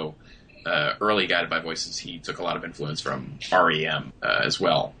also, early Guided by Voices, he took a lot of influence from R.E.M. As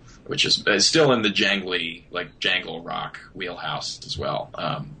well, which is still in the jangle rock wheelhouse as well.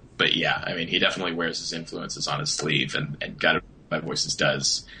 But yeah, he definitely wears his influences on his sleeve, and Guided by Voices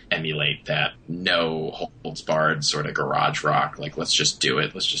does emulate that no holds barred sort of garage rock. Like, let's just do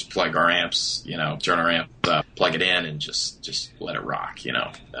it. Let's just plug our amps, turn our amps up, plug it in, and just let it rock.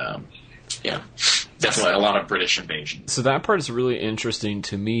 Definitely a lot of British invasion. So that part is really interesting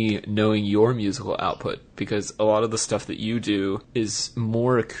to me, knowing your musical output, because a lot of the stuff that you do is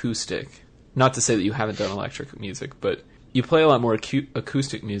more acoustic. Not to say that you haven't done electric music, but you play a lot more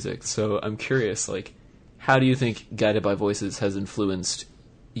acoustic music. So I'm curious, how do you think Guided by Voices has influenced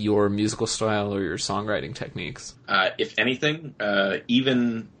your musical style or your songwriting techniques? If anything,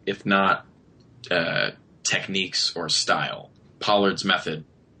 even if not techniques or style, Pollard's method,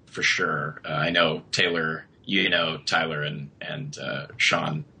 for sure. I know Taylor, Tyler and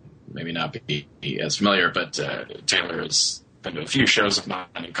Sean, maybe not be as familiar, but Taylor has been to a few shows of mine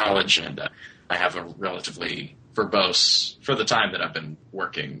in college, and I have a relatively verbose, for the time that I've been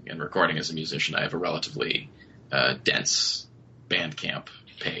working and recording as a musician, I have a relatively dense Bandcamp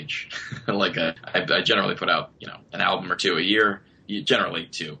page. I generally put out, an album or two a year, generally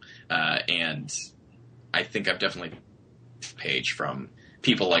two, and I think I've definitely page from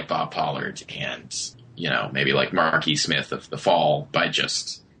people like Bob Pollard and, maybe like Mark E. Smith of The Fall, by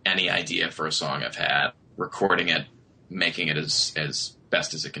just any idea for a song I've had, recording it, making it as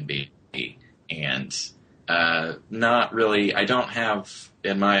best as it can be, and not really, I don't have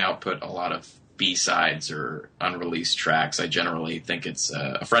in my output a lot of B-sides or unreleased tracks. I generally think it's,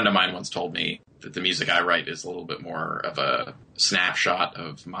 a friend of mine once told me that the music I write is a little bit more of a snapshot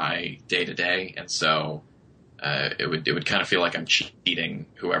of my day-to-day, and so it would kind of feel like I'm cheating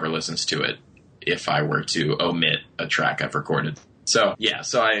whoever listens to it if I were to omit a track I've recorded. So yeah,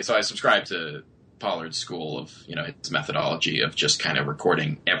 so I subscribe to Pollard's school of, his methodology of just kind of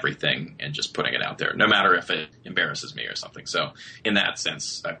recording everything and just putting it out there, no matter if it embarrasses me or something. So in that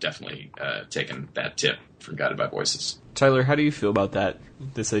sense, I've definitely taken that tip from Guided by Voices. Tyler, how do you feel about that,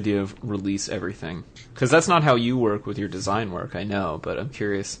 this idea of release everything? Because that's not how you work with your design work, I know, but I'm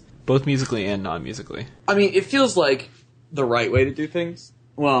curious. Both musically and non-musically. It feels like the right way to do things.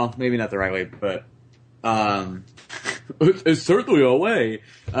 Well, maybe not the right way, but it's certainly a way.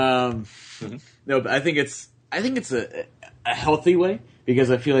 No, but I think it's a healthy way, because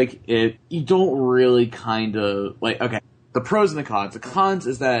I feel like you don't really kind of okay. The pros and the cons. The cons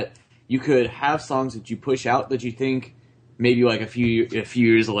is that you could have songs that you push out that you think maybe a few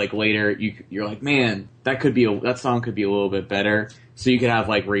years later you're like, man, that song could be a little bit better. So you could have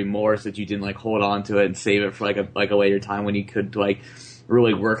remorse that you didn't hold on to it and save it for a later time when you could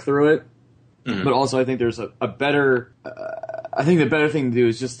really work through it. Mm-hmm. But also I think there's a better. I think the better thing to do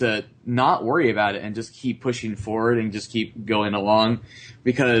is just to not worry about it and just keep pushing forward and just keep going along.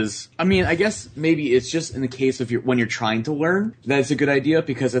 Because, I guess maybe it's just in the case of when you're trying to learn, that's a good idea,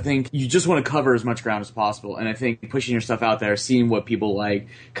 because I think you just want to cover as much ground as possible. And I think pushing your stuff out there, seeing what people like,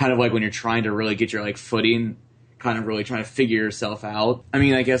 kind of when you're trying to really get your footing, kind of really trying to figure yourself out. I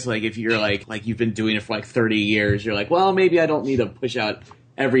guess if you're you've been doing it for 30 years, you're well, maybe I don't need to push out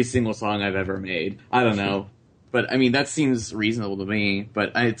every single song I've ever made. I don't know. But, that seems reasonable to me.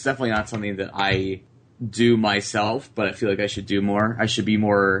 But it's definitely not something that I do myself, but I feel like I should do more. I should be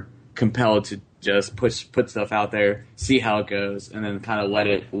more compelled to just put stuff out there, see how it goes, and then kind of let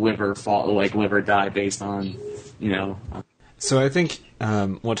it live or die based on, So I think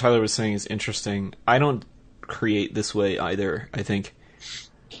what Tyler was saying is interesting. I don't create this way either. I think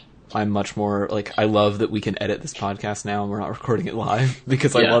I'm much more I love that we can edit this podcast now and we're not recording it live,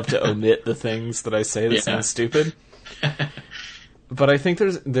 because I love to omit the things that I say that sound stupid. But I think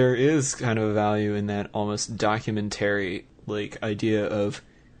there is kind of a value in that almost documentary idea of,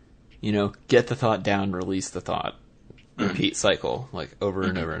 get the thought down, release the thought. repeat cycle, like over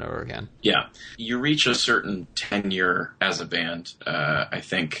and over and over again. Yeah. You reach a certain tenure as a band, I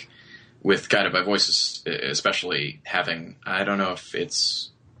think, with Guided by Voices, especially having, I don't know if it's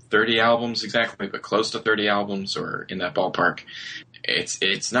 30 albums exactly, but close to 30 albums or in that ballpark.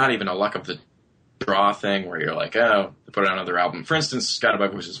 It's not even a luck of the draw thing where you're like, oh, put out another album. For instance, Guided by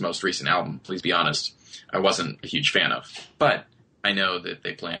Voices' most recent album, Please Be Honest, I wasn't a huge fan of. But I know that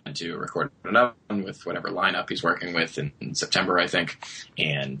they plan to record another one with whatever lineup he's working with in September, I think.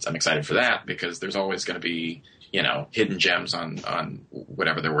 And I'm excited for that because there's always going to be, hidden gems on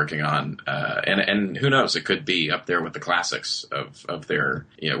whatever they're working on. And who knows, it could be up there with the classics of their,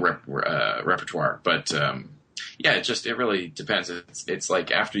 repertoire. But, it really depends. It's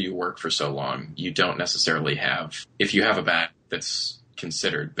like after you work for so long, you don't necessarily have, if you have a band that's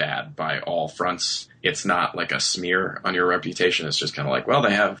considered bad by all fronts, it's not like a smear on your reputation. It's just kind of like, well,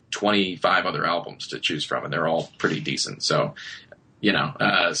 they have 25 other albums to choose from and they're all pretty decent. So,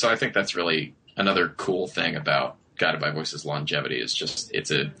 so I think that's really another cool thing about Guided by Voices' longevity is just,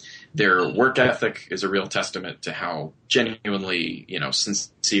 their work ethic is a real testament to how genuinely,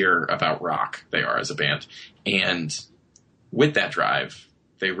 sincere about rock they are as a band. And with that drive,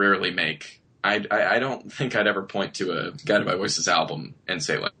 they rarely make, I don't think I'd ever point to a Guided by Voices album and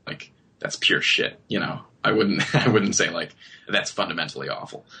say like that's pure shit. I wouldn't say like that's fundamentally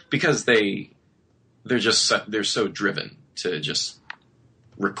awful because they're so driven to just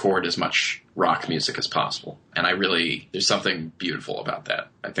record as much rock music as possible. And there's something beautiful about that.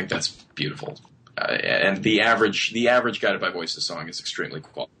 I think that's beautiful. And the average Guided by Voices song is extremely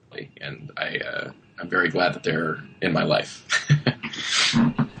quality. And I'm very glad that they're in my life.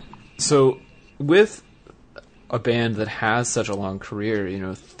 So with a band that has such a long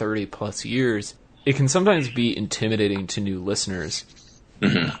career, 30 plus years, it can sometimes be intimidating to new listeners.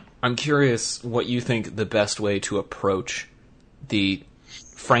 Mm-hmm. I'm curious what you think the best way to approach the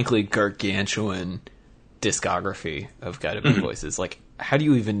frankly gargantuan discography of Guided by Voices. Like, how do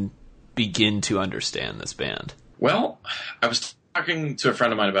you even begin to understand this band? Well, I was talking to a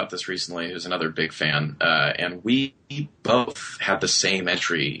friend of mine about this recently, who's another big fan, and we both had the same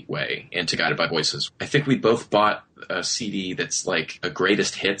entryway into Guided by Voices. I think we both bought a CD that's like a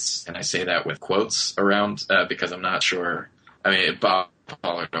greatest hits, and I say that with quotes around because I'm not sure. I mean, Bob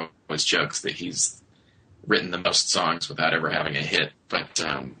Pollard always jokes that he's written the most songs without ever having a hit, but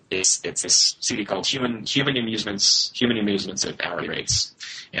it's this CD called Human Amusements at Hourly Rates,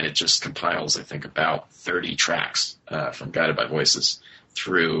 and it just compiles, I think, about 30 tracks from Guided by Voices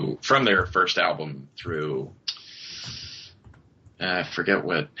from their first album through I forget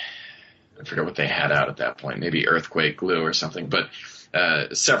what they had out at that point, maybe Earthquake, Glue, or something, but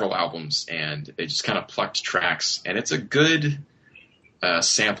several albums, and they just kind of plucked tracks, and it's a good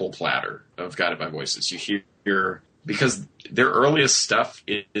sample platter of Guided by Voices. You hear, because their earliest stuff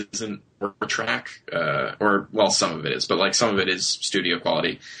isn't a track, some of it is, but like some of it is studio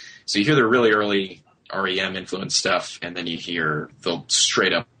quality. So you hear the really early REM influenced stuff, and then you hear the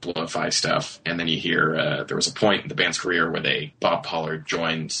straight up lo-fi stuff, and then you hear there was a point in the band's career where Bob Pollard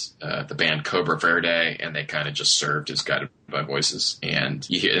joined the band Cobra Verde, and they kind of just served as Guided by Voices, and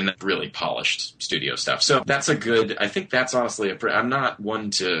you hear that really polished studio stuff. So that's I think that's honestly I'm not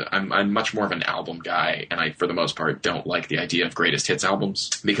one to, I'm much more of an album guy, and I, for the most part, don't like the idea of greatest hits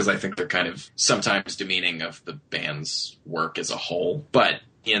albums, because I think they're kind of sometimes demeaning of the band's work as a whole. But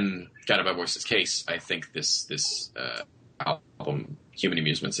in Guided by Voices' case, I think this album, Human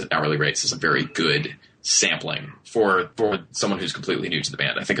Amusements at Hourly Rates, is a very good sampling for someone who's completely new to the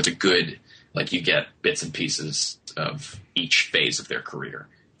band. I think it's a good, like, you get bits and pieces of each phase of their career.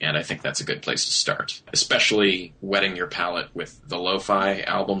 And I think that's a good place to start, especially wetting your palate with the lo-fi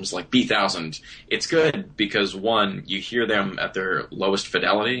albums like B1000. It's good because, one, you hear them at their lowest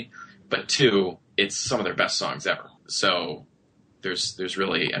fidelity, but two, it's some of their best songs ever. So there's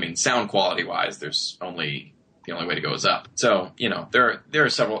really, I mean, sound quality wise, the only way to go is up. So, there are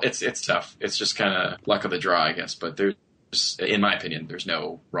several, it's tough. It's just kind of luck of the draw, I guess, but there's, in my opinion, there's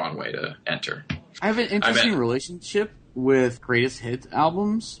no wrong way to enter. I have an interesting relationship with greatest hits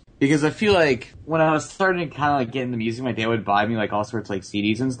albums, because I feel like when I was starting to kind of like get into music, my dad would buy me like all sorts of like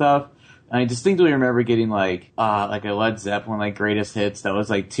CDs and stuff. And I distinctly remember getting like a Led Zeppelin like greatest hits that was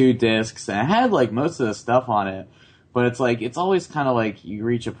like 2 discs, and it had like most of the stuff on it. But it's like, it's always kind of like you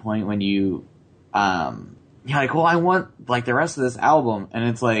reach a point when you're like, well, I want like the rest of this album. And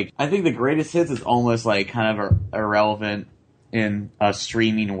it's like, I think the greatest hits is almost like kind of irrelevant in a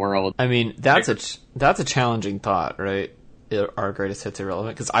streaming world. I mean, that's a challenging thought, right? are greatest hits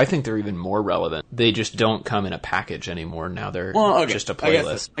irrelevant? Because I think they're even more relevant. They just don't come in a package anymore. Now they're just a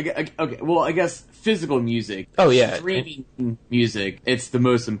playlist. I guess physical music. Oh, yeah. Streaming music. It's the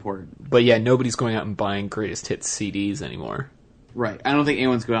most important. But yeah, nobody's going out and buying greatest hits CDs anymore. Right. I don't think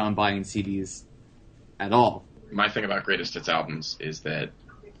anyone's going out and buying CDs at all. My thing about greatest hits albums is that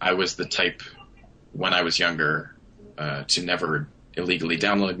I was the type, when I was younger, to never illegally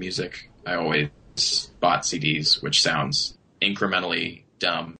download music. I always bought CDs, which sounds incrementally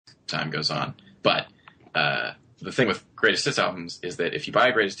dumb as time goes on. But the thing with greatest hits albums is that if you buy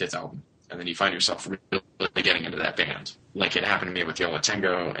a greatest hits album and then you find yourself really getting into that band, like it happened to me with Yo La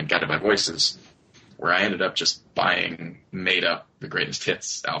Tengo and Guided by Voices, where I ended up just made up the greatest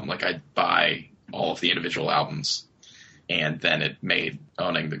hits album. Like I'd buy all of the individual albums, and then it made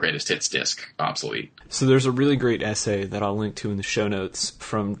owning the greatest hits disc obsolete. So there's a really great essay that I'll link to in the show notes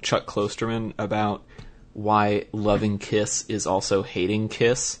from Chuck Klosterman about why loving Kiss is also hating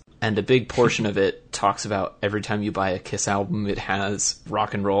Kiss. And a big portion of it talks about every time you buy a Kiss album, it has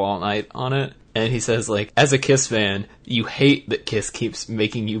Rock and Roll All Night on it. And he says, like, as a Kiss fan, you hate that Kiss keeps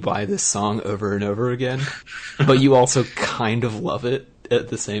making you buy this song over and over again, but you also kind of love it at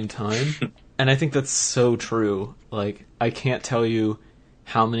the same time. And I think that's so true. Like, I can't tell you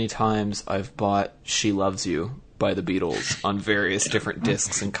how many times I've bought She Loves You by the Beatles on various different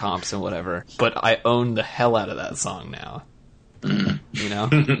discs and comps and whatever, but I own the hell out of that song now. You know?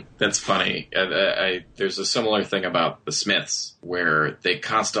 That's funny. There's a similar thing about the Smiths, where they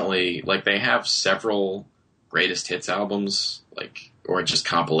constantly, like, they have several greatest hits albums, like, or just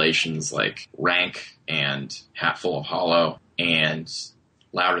compilations like Rank and Hatful of Hollow and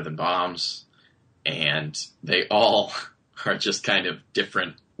Louder Than Bombs, and they all are just kind of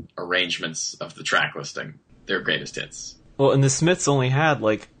different arrangements of the track listing. They're greatest hits. Well, and the Smiths only had,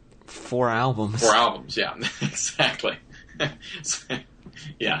 like, 4 albums. 4 albums, yeah. Exactly.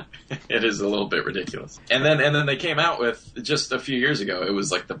 Yeah, it is a little bit ridiculous. And then they came out with, just a few years ago, it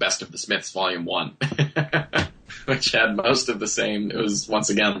was like the Best of the Smiths Volume 1, which had most of the same. It was, once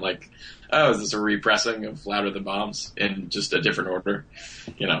again, like, oh, is this a repressing of Louder Than Bombs in just a different order?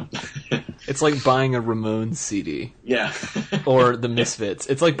 You know. It's like buying a Ramones CD. Yeah. Or the Misfits.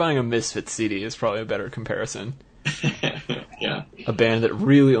 It's like buying a Misfits CD is probably a better comparison. Yeah. A band that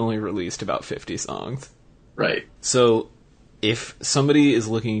really only released about 50 songs. Right. So, if somebody is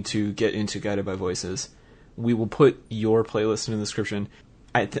looking to get into Guided by Voices, we will put your playlist in the description.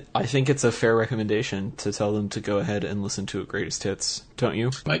 I think it's a fair recommendation to tell them to go ahead and listen to a Greatest Hits, don't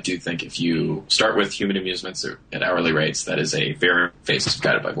you? I do think if you start with Human Amusements at hourly rates, that is a very face of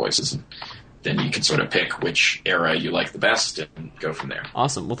Guided by Voices. And then you can sort of pick which era you like the best and go from there.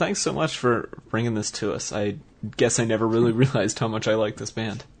 Awesome. Well, thanks so much for bringing this to us. I guess I never really realized how much I like this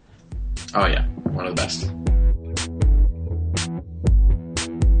band. Oh, yeah. One of the best.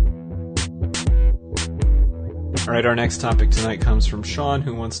 All right, our next topic tonight comes from Sean,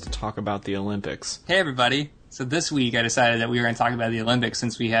 who wants to talk about the Olympics. Hey, everybody. So this week I decided that we were going to talk about the Olympics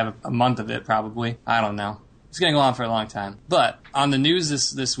since we have a month of it, probably. I don't know. It's going to go on for a long time. But on the news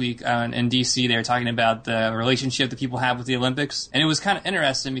this week in D.C., they were talking about the relationship that people have with the Olympics. And it was kind of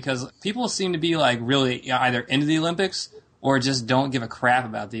interesting because people seem to be like really either into the Olympics or just don't give a crap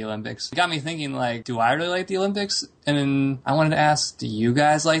about the Olympics. It got me thinking, like, do I really like the Olympics? And then I wanted to ask, do you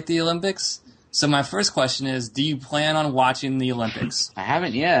guys like the Olympics? So my first question is, do you plan on watching the Olympics? I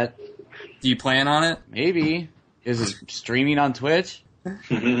haven't yet. Do you plan on it? Maybe. Is it streaming on Twitch? I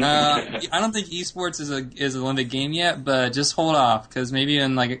don't think esports is an Olympic game yet, but just hold off, because maybe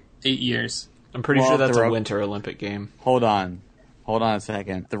in like 8 years. I'm pretty sure that's a Winter Olympic game. Hold on a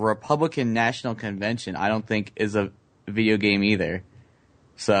second. The Republican National Convention, I don't think, is a video game either.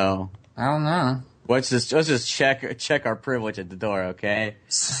 So I don't know. Let's just check our privilege at the door, okay?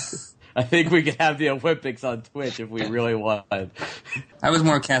 I think we could have the Olympics on Twitch if we really want. I was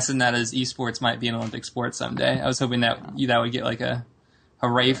more casting that as esports might be an Olympic sport someday. I was hoping that would get like a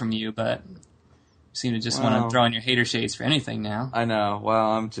hooray from you, but you seem to just want to throw in your hater shades for anything now. I know.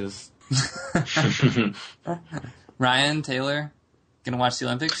 Well, I'm just... Ryan, Taylor, gonna watch the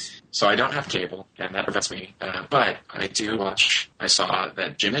Olympics? So I don't have cable, and that prevents me. But I do watch. I saw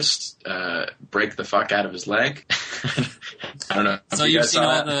that gymnast break the fuck out of his leg. I don't know. So you've seen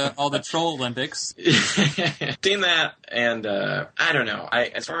all the troll Olympics. Seen that, and I don't know.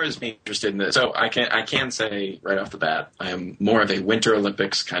 As far as being interested in this, so I can say right off the bat, I am more of a Winter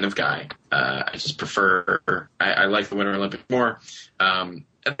Olympics kind of guy. I just prefer. I like the Winter Olympics more. And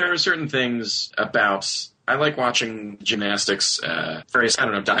there are certain things about. I like watching gymnastics, various,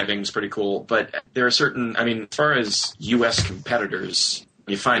 diving's pretty cool, but there are certain, as far as U.S. competitors,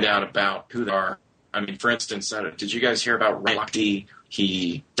 you find out about who they are I mean, for instance, did you guys hear about Ryan Lochte?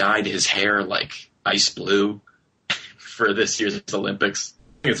 He dyed his hair like ice blue for this year's Olympics.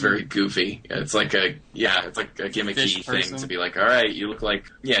 I think it's very goofy. It's like a gimmicky thing to be like, all right, you look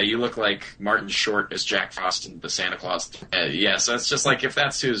like Martin Short as Jack Frost and the Santa Claus. So it's just like, if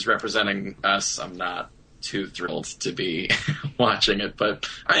that's who's representing us, I'm not too thrilled to be watching it, but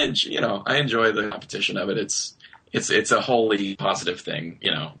I enjoy the competition of it. It's a wholly positive thing,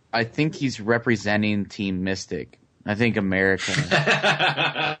 you know. I think he's representing Team Mystic. I think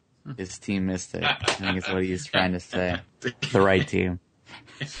America is Team Mystic. I think it's what he's trying to say. The right team.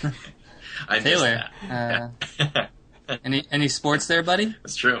 Taylor, any sports there, buddy?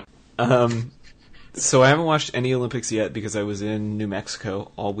 That's true. So I haven't watched any Olympics yet because I was in New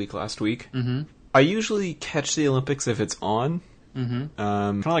Mexico all week last week. Mm-hmm. I usually catch the Olympics if it's on. Mm-hmm.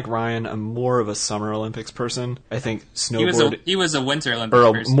 Kind of like Ryan, I'm more of a Summer Olympics person. I think snowboard. He was a Winter Olympics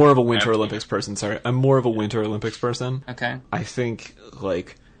person. More of a Winter Olympics person. Sorry, I'm more of a Winter Olympics person. Okay. I think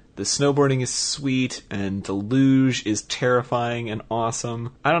like the snowboarding is sweet and the luge is terrifying and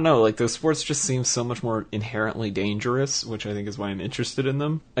awesome. I don't know, like those sports just seem so much more inherently dangerous, which I think is why I'm interested in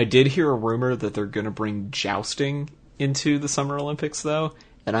them. I did hear a rumor that they're going to bring jousting into the Summer Olympics though,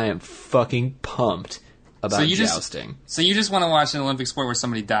 and I am fucking pumped about jousting. So you just want to watch an Olympic sport where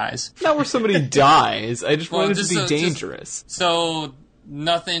somebody dies? Not where somebody dies. I just want it to be dangerous. So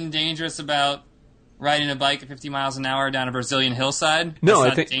nothing dangerous about riding a bike at 50 miles an hour down a Brazilian hillside? No,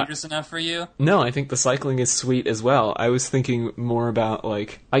 That's I think dangerous enough for you? No, I think the cycling is sweet as well. I was thinking more about,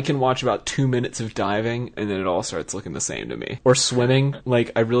 like, I can watch about 2 minutes of diving, and then it all starts looking the same to me. Or swimming.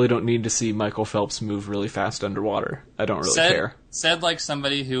 Like, I really don't need to see Michael Phelps move really fast underwater. I don't really care. Said like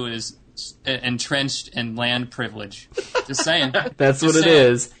somebody who is entrenched in land privilege. Just saying. That's what it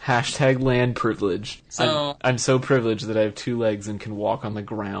is. Hashtag land privilege. So, I'm so privileged that I have 2 legs and can walk on the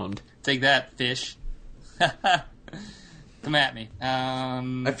ground. Take that, fish. Come at me.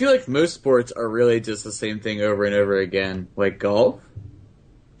 I feel like most sports are really just the same thing over and over again. Like golf,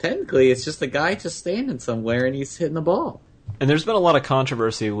 technically it's just a guy just standing somewhere and he's hitting the ball. And there's been a lot of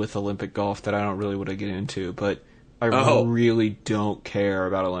controversy with Olympic golf that I don't really want to get into, but I really don't care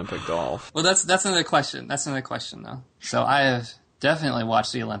about Olympic golf. Well, that's another question. That's another question, though. So I have definitely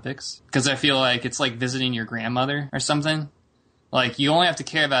watched the Olympics because I feel like it's like visiting your grandmother or something. Like, you only have to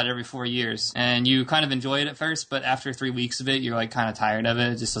care about it every 4 years, and you kind of enjoy it at first, but after 3 weeks of it, you're, like, kind of tired of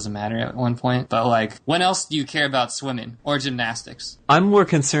it. It just doesn't matter at one point. But, like, when else do you care about swimming or gymnastics? I'm more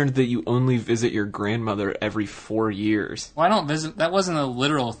concerned that you only visit your grandmother every 4 years. Well, I don't visit. That wasn't a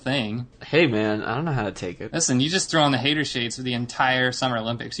literal thing. Hey, man, I don't know how to take it. Listen, you just throw on the hater shades for the entire Summer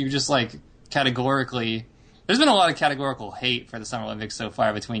Olympics. You just, like, categorically... There's been a lot of categorical hate for the Summer Olympics so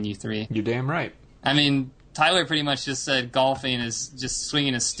far between you three. You're damn right. I mean... Tyler pretty much just said golfing is just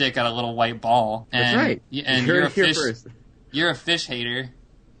swinging a stick at a little white ball. And, that's right. And you're a fish hater.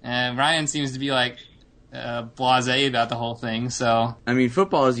 And Ryan seems to be like blasé about the whole thing. So I mean,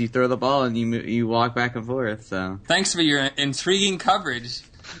 football is you throw the ball and you walk back and forth. So thanks for your intriguing coverage.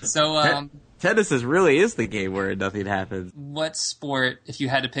 So tennis really is the game where nothing happens. What sport, if you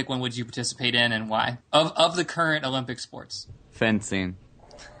had to pick one, would you participate in and why? Of the current Olympic sports, fencing.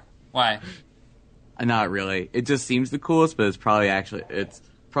 Why? Not really. It just seems the coolest, but it's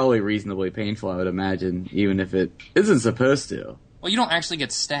probably reasonably painful, I would imagine, even if it isn't supposed to. Well, you don't actually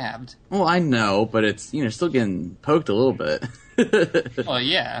get stabbed. Well, I know, but it's, still getting poked a little bit. Well,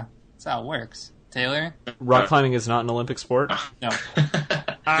 yeah. That's how it works. Taylor? Rock climbing is not an Olympic sport? No.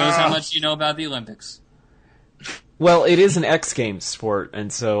 Shows how much you know about the Olympics. Well, it is an X Games sport,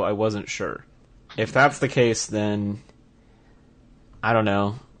 and so I wasn't sure. If that's the case, then... I don't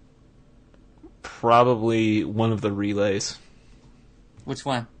know. Probably one of the relays. Which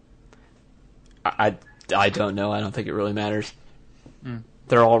one? I don't know. I don't think it really matters.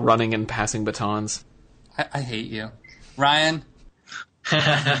 They're all running and passing batons. I hate you. Ryan?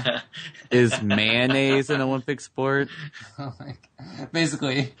 Is mayonnaise an Olympic sport? Oh my God.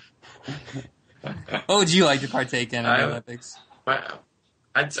 Basically. What would you like to partake in the Olympics?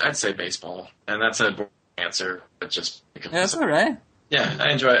 I'd say baseball. And that's a boring answer, but just... Yeah, that's all right. Yeah,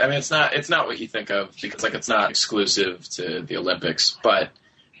 I enjoy it. I mean, it's not what you think of because it's not exclusive to the Olympics. But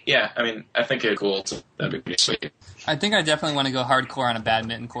yeah, I mean, I think it's cool. That'd be pretty sweet. I think I definitely want to go hardcore on a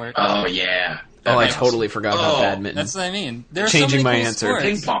badminton court. Oh yeah. I totally forgot about badminton. That's what I mean. There's changing so many my cool answer. Sports.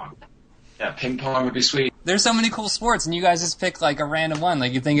 Ping pong. Yeah, ping pong would be sweet. There's so many cool sports, and you guys just pick like a random one.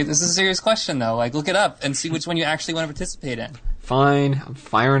 Like you think this is a serious question though. Like look it up and see which one you actually want to participate in. Fine, I'm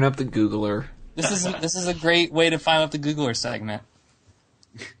firing up the Googler. This is a great way to fire up the Googler segment.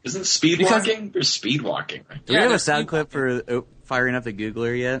 Isn't speed walking? There's speed walking. Right? Do we have a sound clip for firing up the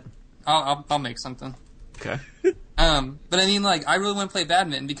Googler yet? I'll make something. Okay. But I mean, like, I really want to play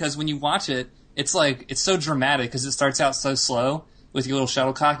badminton because when you watch it, it's like, it's so dramatic because it starts out so slow with your little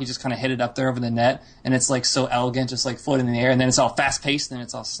shuttlecock. You just kind of hit it up there over the net, and it's like so elegant, just like floating in the air, and then it's all fast paced, then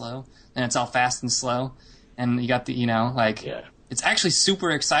it's all slow, then it's all fast and slow, and you got the, you know, like, it's actually super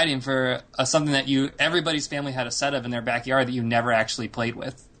exciting for something that everybody's family had a set of in their backyard that you never actually played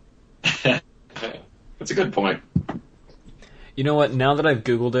with. That's a good point. You know what? Now that I've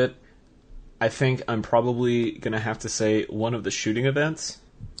Googled it, I think I'm probably going to have to say one of the shooting events.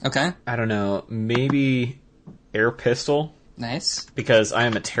 Okay. I don't know. Maybe air pistol. Nice. Because I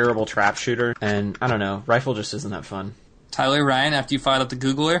am a terrible trap shooter, and I don't know. Rifle just isn't that fun. Tyler, Ryan, after you fired up the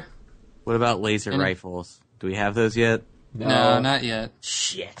Googler? What about laser rifles? Do we have those yet? No, not yet.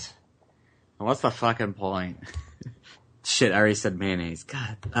 Shit. What's the fucking point? Shit, I already said mayonnaise.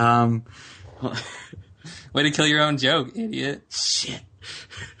 God. Way to kill your own joke, idiot. Shit.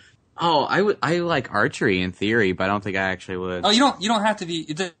 Oh, I like archery in theory, but I don't think I actually would. Oh, you don't have to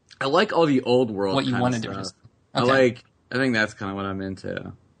be. I like all the old world. What you kind want of to do. stuff. Okay. I think that's kind of what I'm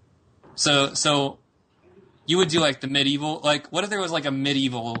into. So you would do like the medieval, like what if there was like a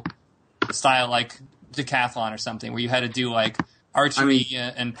medieval style like decathlon or something where you had to do like archery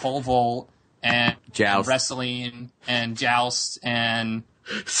and pole vault and joust, wrestling and joust and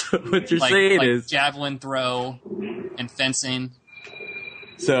so what you're saying is javelin throw and fencing.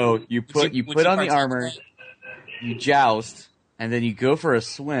 So you put on the armor, you joust, and then you go for a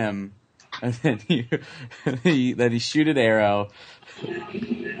swim, and then you shoot an arrow,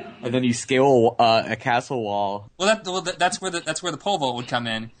 and then you scale a castle wall. Well, that's where the pole vault would come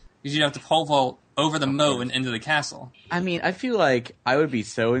in, because you'd have to pole vault over the moat and into the castle. I mean, I feel like I would be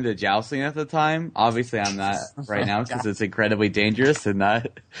so into jousting at the time. Obviously, I'm not right now because it's incredibly dangerous and I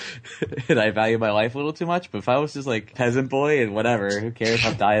value my life a little too much. But if I was just like peasant boy and whatever, who cares?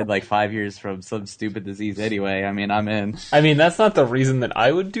 I've died like 5 years from some stupid disease anyway. I mean, I'm in. I mean, that's not the reason that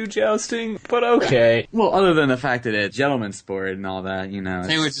I would do jousting, but okay. Well, other than the fact that it's a gentleman's sport and all that, you know.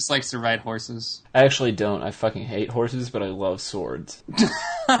 Taylor just likes to ride horses. I actually don't. I fucking hate horses, but I love swords.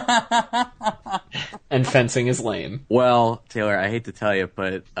 And fencing is lame. Well, Taylor, I hate to tell you,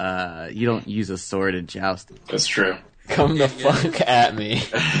 but you don't use a sword in jousting. That's true. Come the fuck at me.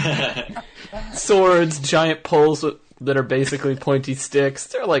 Swords, giant poles that are basically pointy sticks,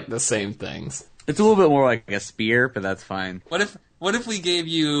 they're like the same things. It's a little bit more like a spear, but that's fine. What if we gave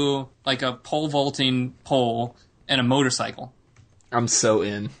you like a pole vaulting pole and a motorcycle? I'm so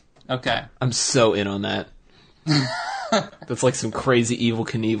in. Okay. I'm so in on that. That's like some crazy Evel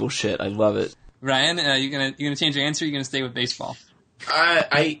Knievel shit. I love it. Ryan, you gonna change your answer? Or you gonna stay with baseball?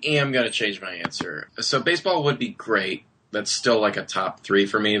 I am going to change my answer. So baseball would be great. That's still like a top 3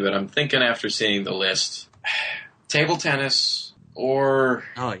 for me, but I'm thinking after seeing the list, table tennis or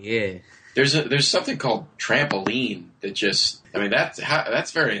oh yeah, there's something called trampoline that just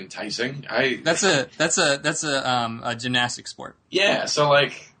that's very enticing. That's a gymnastic sport. Yeah, so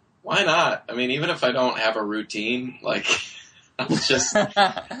like why not? I mean, even if I don't have a routine, like. I'll just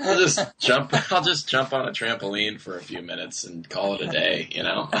jump on a trampoline for a few minutes and call it a day, you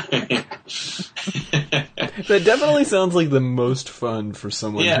know? That definitely sounds like the most fun for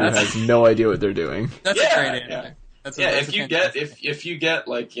someone who has no idea what they're doing. That's a great answer. If you get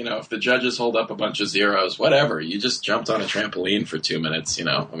like, you know, if the judges hold up a bunch of zeros, whatever, you just jumped on a trampoline for 2 minutes, you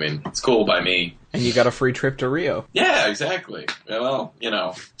know? I mean, it's cool by me. And you got a free trip to Rio. Yeah, exactly. Well, you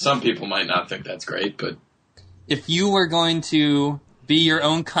know, some people might not think that's great, but if you were going to be your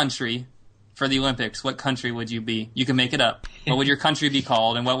own country for the Olympics, what country would you be? You can make it up. What would your country be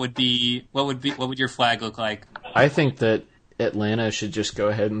called, and what would your flag look like? I think that Atlanta should just go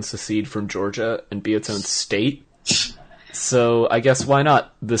ahead and secede from Georgia and be its own state. So I guess why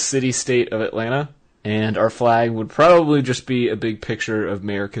not the city-state of Atlanta? And our flag would probably just be a big picture of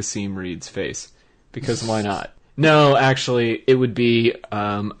Mayor Kasim Reed's face. Because why not? No, actually, it would be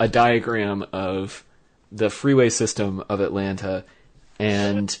a diagram of the freeway system of Atlanta,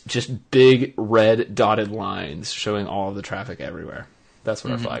 and just big red dotted lines showing all of the traffic everywhere. That's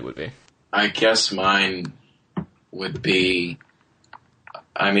what our flag would be. I guess mine would be,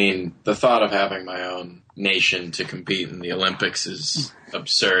 I mean, the thought of having my own nation to compete in the Olympics is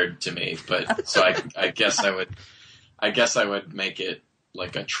absurd to me, but so I guess I would make it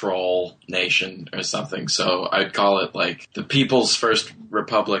like a troll nation or something. So I'd call it like the People's First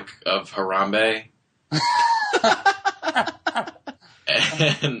Republic of Harambe.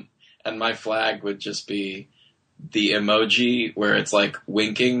 and my flag would just be the emoji where it's like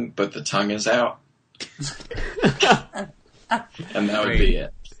winking but the tongue is out. And that would be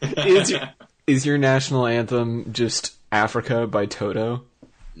it. Is your national anthem just Africa by Toto?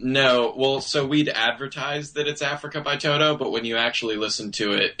 No, well, so we'd advertise that it's Africa by Toto, but when you actually listen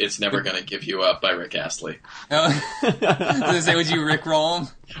to it, it's Never Gonna Give You Up by Rick Astley. Oh. Does it say, would you Rickroll him?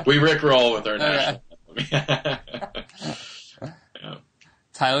 We Rickroll with our national anthem. Yeah.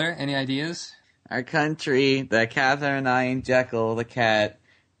 Tyler, any ideas? Our country that Catherine and I and Jekyll, the cat,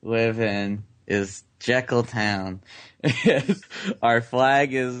 live in is Jekylltown. Our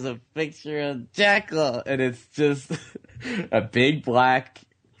flag is a picture of Jekyll, and it's just a big black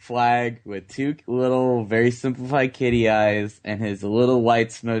flag with two little, very simplified kitty eyes and his little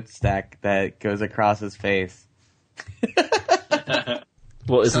white smokestack that goes across his face.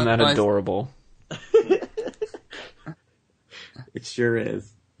 Well, isn't that adorable? It sure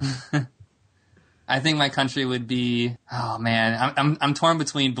is. I think my country would be. Oh man, I'm torn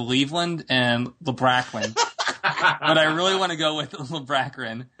between Believeland and Lebracklin, but I really want to go with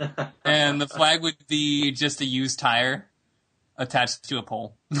Lebracklin. And the flag would be just a used tire attached to a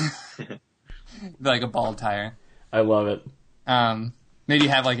pole, like a bald tire. I love it. Maybe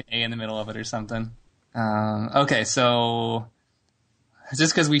have like an A in the middle of it or something. Okay, so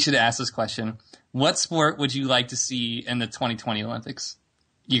just because we should ask this question, what sport would you like to see in the 2020 Olympics?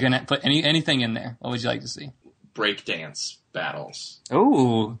 You can put anything in there. What would you like to see? Breakdance battles.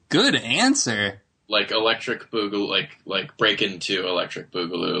 Oh, good answer. Like electric boogaloo, like break into electric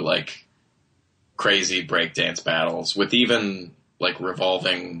boogaloo, like crazy breakdance battles with even like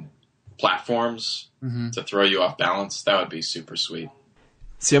revolving platforms to throw you off balance. That would be super sweet.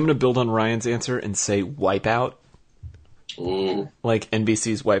 See, I'm going to build on Ryan's answer and say Wipeout. Ooh. Like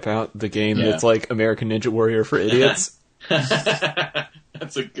NBC's Wipeout, the game that's like American Ninja Warrior for idiots.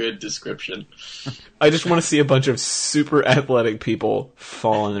 That's a good description. I just want to see a bunch of super athletic people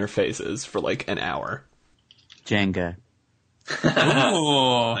fall on their faces for like an hour. Jenga.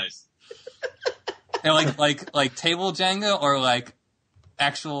 Ooh. Nice. And like table Jenga or like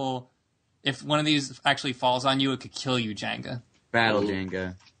actual, if one of these actually falls on you, it could kill you Jenga. Battle Ooh.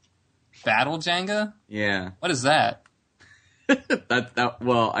 Jenga. Battle Jenga? Yeah. What is that?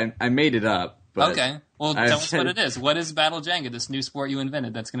 Well, I made it up. But Okay. Well, tell us what it is. What is Battle Jenga, this new sport you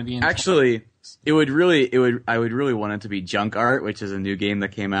invented that's going to be in... Actually, I would really want it to be Junk Art, which is a new game that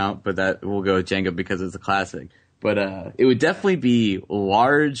came out, but that will go with Jenga because it's a classic. But it would definitely be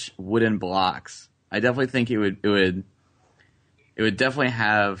large wooden blocks. I definitely think it would definitely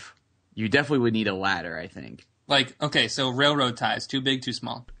have... You definitely would need a ladder, I think. Like, okay, so railroad ties. Too big, too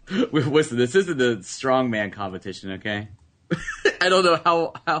small. Listen, this isn't the strongman competition, okay? I don't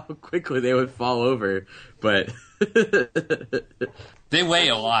know how quickly they would fall over, but... They weigh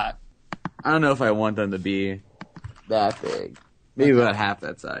a lot. I don't know if I want them to be that big. Maybe about half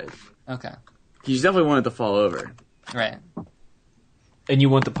that size. Okay. You definitely want it to fall over. Right. And you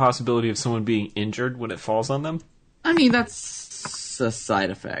want the possibility of someone being injured when it falls on them? I mean, that's a side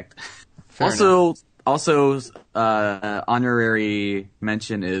effect. Fair Also, honorary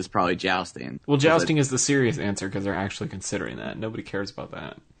mention is probably jousting. Well, jousting is the serious answer because they're actually considering that. Nobody cares about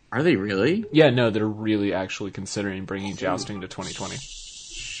that. Are they really? Yeah, no, they're really actually considering bringing jousting to 2020.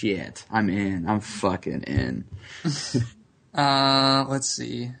 Shit. I'm in. I'm fucking in. Let's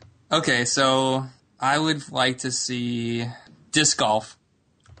see. Okay, so I would like to see disc golf.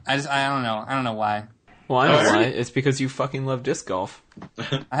 I don't know. I don't know why. Well, I know why. It's because you fucking love disc golf.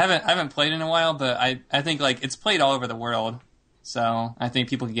 I haven't played in a while, but I think like it's played all over the world, so I think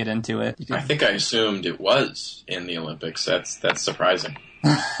people can get into it. I think I assumed it was in the Olympics. That's surprising.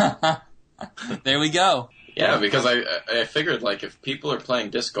 There we go. Yeah, because I figured like if people are playing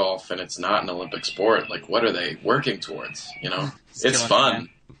disc golf and it's not an Olympic sport, like what are they working towards? You know, it's fun.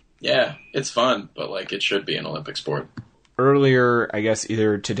 Yeah, it's fun, but like it should be an Olympic sport. Earlier, I guess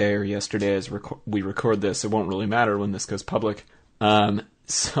either today or yesterday as we record this, it won't really matter when this goes public,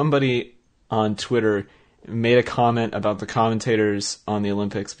 somebody on Twitter made a comment about the commentators on the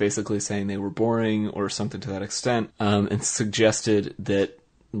Olympics, basically saying they were boring or something to that extent, and suggested that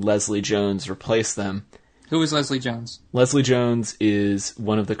Leslie Jones replace them. Who is Leslie Jones? Leslie Jones is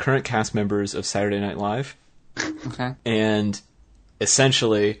one of the current cast members of Saturday Night Live. Okay. And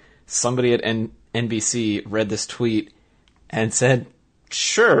essentially, somebody at NBC read this tweet and said,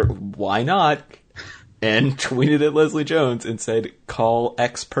 sure, why not? And tweeted at Leslie Jones and said, call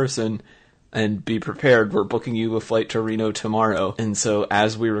X person and be prepared. We're booking you a flight to Reno tomorrow. And so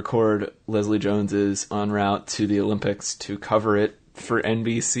as we record, Leslie Jones is en route to the Olympics to cover it for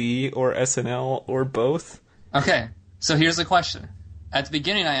NBC or SNL or both. Okay, so here's the question. At the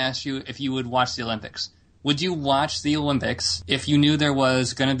beginning, I asked you if you would watch the Olympics. Would you watch the Olympics if you knew there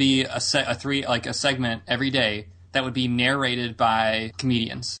was going to be a segment every day that would be narrated by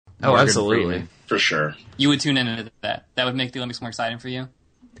comedians? Oh, absolutely. For sure. You would tune in into that. That would make the Olympics more exciting for you?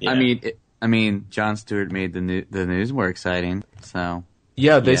 Yeah. I mean, Jon Stewart made the news more exciting. So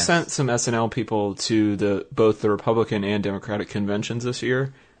Yeah, they Yes. sent some SNL people to both the Republican and Democratic conventions this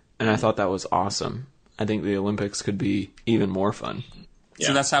year, and I thought that was awesome. I think the Olympics could be even more fun. Yeah.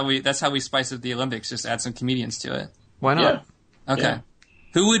 So that's how we spice up the Olympics. Just add some comedians to it. Why not? Yeah. Okay. Yeah.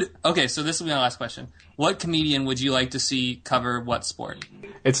 Who would? Okay, so this will be my last question. What comedian would you like to see cover what sport?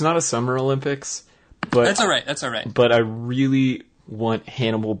 It's not a Summer Olympics, but That's all right. That's all right. But I really want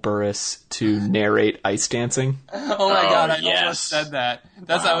Hannibal Buress to narrate ice dancing. Oh my god, I yes. almost said that.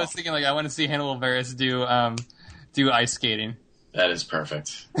 That's what I Wow. was thinking. Like, I want to see Hannibal Buress do ice skating. That is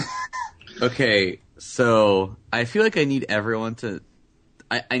perfect. okay, so I feel like I need everyone to.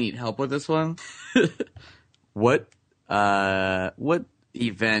 I need help with this one. What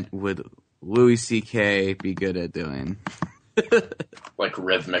event would Louis C.K. be good at doing? Like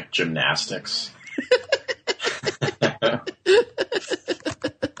rhythmic gymnastics.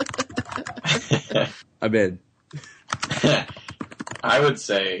 I'm in. I would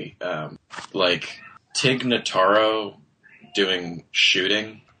say, like, Tig Notaro doing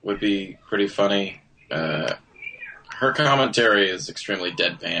shooting would be pretty funny. Her commentary is extremely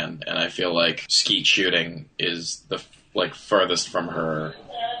deadpan, and I feel like skeet shooting is the furthest from her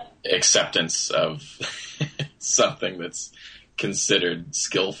acceptance of something that's considered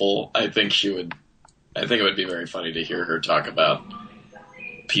skillful. I think it would be very funny to hear her talk about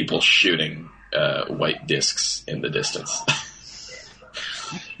people shooting white discs in the distance.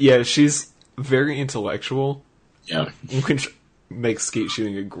 Yeah, she's very intellectual, Yeah. which makes skeet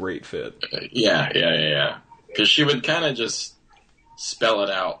shooting a great fit. Yeah. Because she would kind of just spell it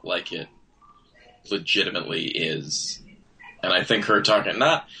out like it legitimately is. And I think her talking,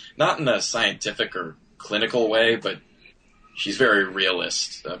 not in a scientific or clinical way, but she's very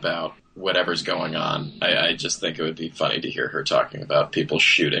realist about whatever's going on. I just think it would be funny to hear her talking about people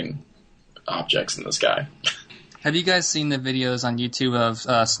shooting objects in the sky. Have you guys seen the videos on YouTube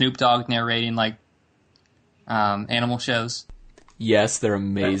of Snoop Dogg narrating like animal shows? Yes, they're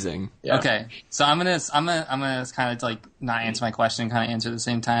amazing. Yeah. Okay, so I'm gonna kind of like not answer my question, kind of answer at the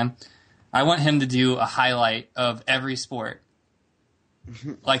same time. I want him to do a highlight of every sport,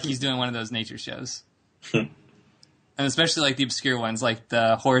 like he's doing one of those nature shows, and especially like the obscure ones, like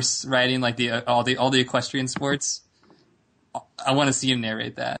the horse riding, like all the equestrian sports. I want to see him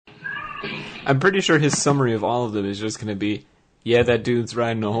narrate that. I'm pretty sure his summary of all of them is just going to be, yeah, that dude's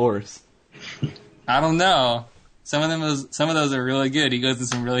riding a horse. I don't know. Some of those are really good. He goes in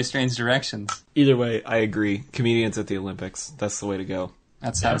some really strange directions. Either way, I agree. Comedians at the Olympics. That's the way to go.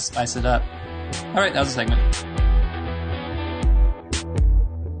 That's how to spice it up. All right, that was a segment.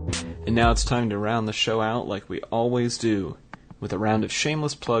 And now it's time to round the show out like we always do, with a round of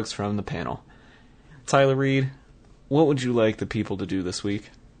shameless plugs from the panel. Tyler Reed, what would you like the people to do this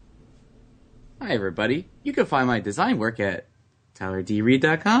week? Hi, everybody. You can find my design work at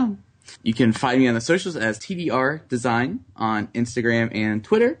tylerdreed.com. You can find me on the socials as TDR Design on Instagram and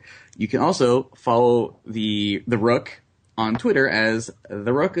Twitter. You can also follow the Rook on Twitter as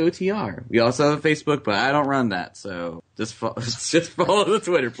the Rook OTR. We also have a Facebook, but I don't run that, so just follow the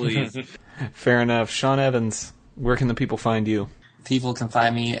Twitter, please. Fair enough. Sean Evans, where can the people find you? People can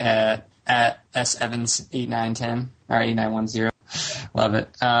find me at sevans8910 or 8910. Love it.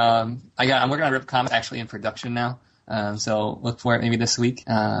 I'm working on Rip Comics actually in production now. So look for it maybe this week.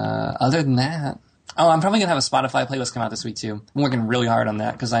 Other than that, I'm probably going to have a Spotify playlist come out this week too. I'm working really hard on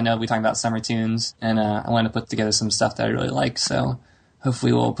that because I know we're talking about summer tunes and I want to put together some stuff that I really like. So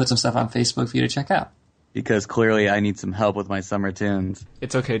hopefully we'll put some stuff on Facebook for you to check out. Because clearly I need some help with my summer tunes.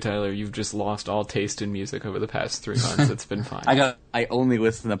 It's okay, Tyler. You've just lost all taste in music over the past 3 months. It's been fine. I only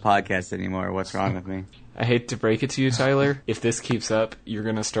listen to podcasts anymore. What's wrong with me? I hate to break it to you, Tyler. If this keeps up, you're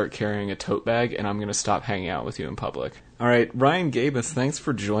going to start carrying a tote bag, and I'm going to stop hanging out with you in public. All right, Ryan Gabus, thanks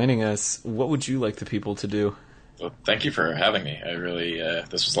for joining us. What would you like the people to do? Well, thank you for having me. I really,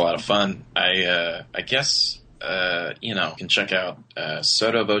 this was a lot of fun. I guess, you can check out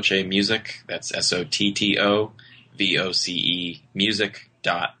Sotto Voce Music. That's SOTTOVOCE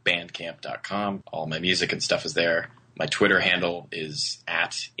music.bandcamp.com. All my music and stuff is there. My Twitter handle is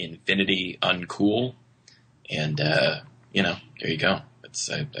 @infinityuncool. And, there you go.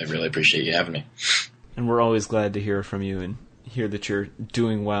 I really appreciate you having me. And we're always glad to hear from you and hear that you're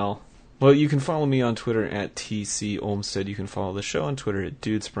doing well. Well, you can follow me on Twitter at TC Olmsted. You can follow the show on Twitter at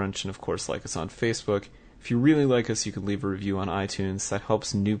Dudes Brunch, and of course like us on Facebook. If you really like us, you can leave a review on iTunes. That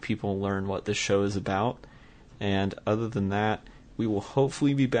helps new people learn what this show is about. And other than that, we will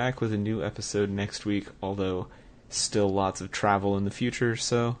hopefully be back with a new episode next week, although still lots of travel in the future,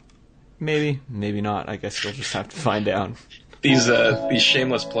 so maybe, maybe not. I guess you'll just have to find out. These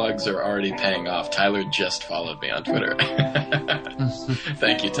shameless plugs are already paying off. Tyler just followed me on Twitter.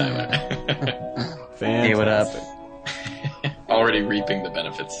 Thank you, Tyler. Fantastic. Hey, what up? Already reaping the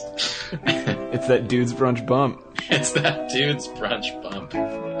benefits. It's that dude's brunch bump. It's that dude's brunch bump.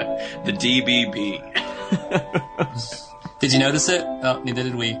 The DBB. Did you notice it? Oh, neither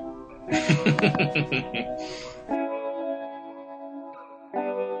did we.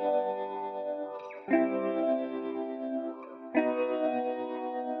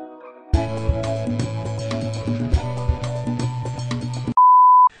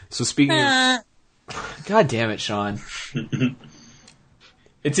 So speaking of... God damn it, Sean.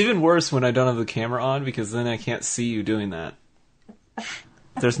 It's even worse when I don't have the camera on, because then I can't see you doing that.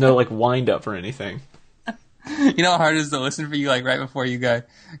 There's no, like, wind-up or anything. You know how hard it is to listen for you, like, right before you go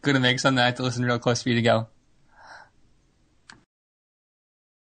to make something, I have to listen real close for you to go,